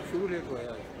है। शुरू लेट हुआ है।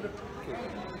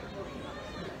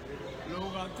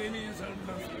 लोग आते नहीं हैं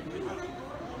 10:30 बजे।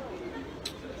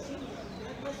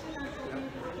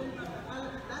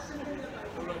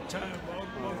 चलो अच्छा है, बहुत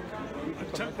बहुत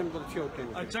अच्छा अच्छे होते हैं।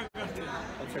 अच्छा करते हैं।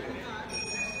 अच्छा करते हैं।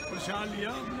 प्रसाद लिया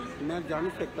आपने? मैं जा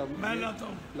नहीं सकता। मैं लाता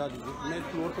हूँ। ला दीजिए, मैं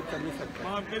फ्लोर पर चल नहीं सकता।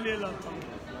 मैं आपके लिए लाता हूँ।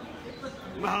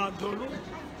 मैं हाथ धो लूँ,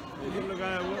 ये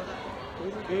लगाया हुआ। कोई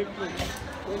नहीं,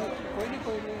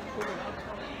 कोई नहीं,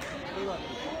 कोई बात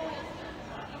नहीं।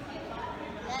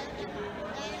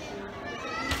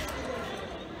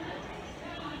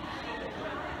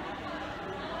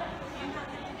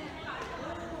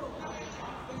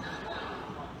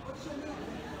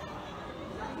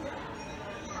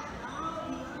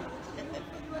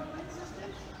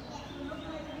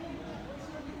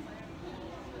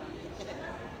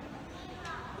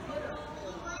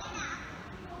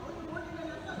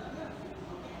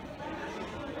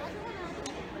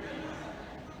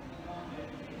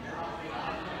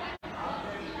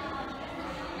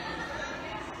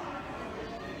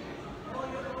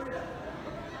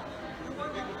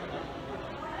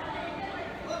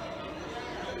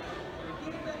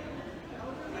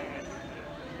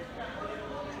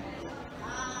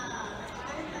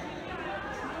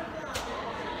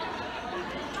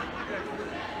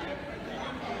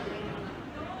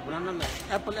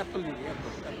 एप्पल एप्पल लीजिए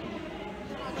एप्पल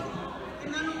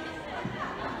इन्होंने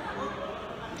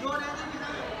जो रहने की ना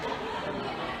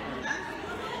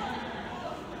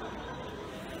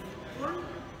कौन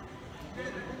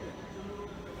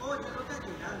ओ चलो क्या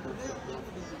किया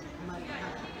हमारे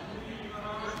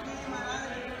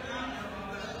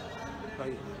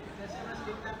भाई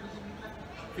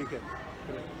ठीक है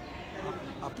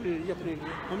अपने लिए अपने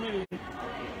लिए हमें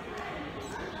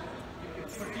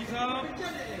पट्टी साहब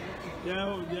जय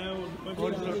हो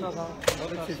बहुत लड़का था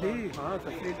बहुत अच्छी थी हाँ सत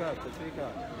श्री अकाल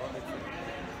बहुत अच्छी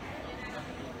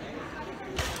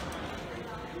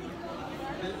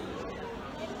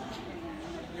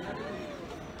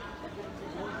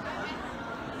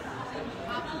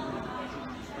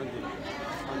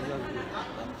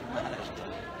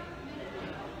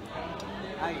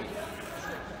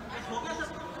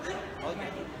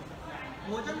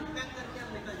भोजन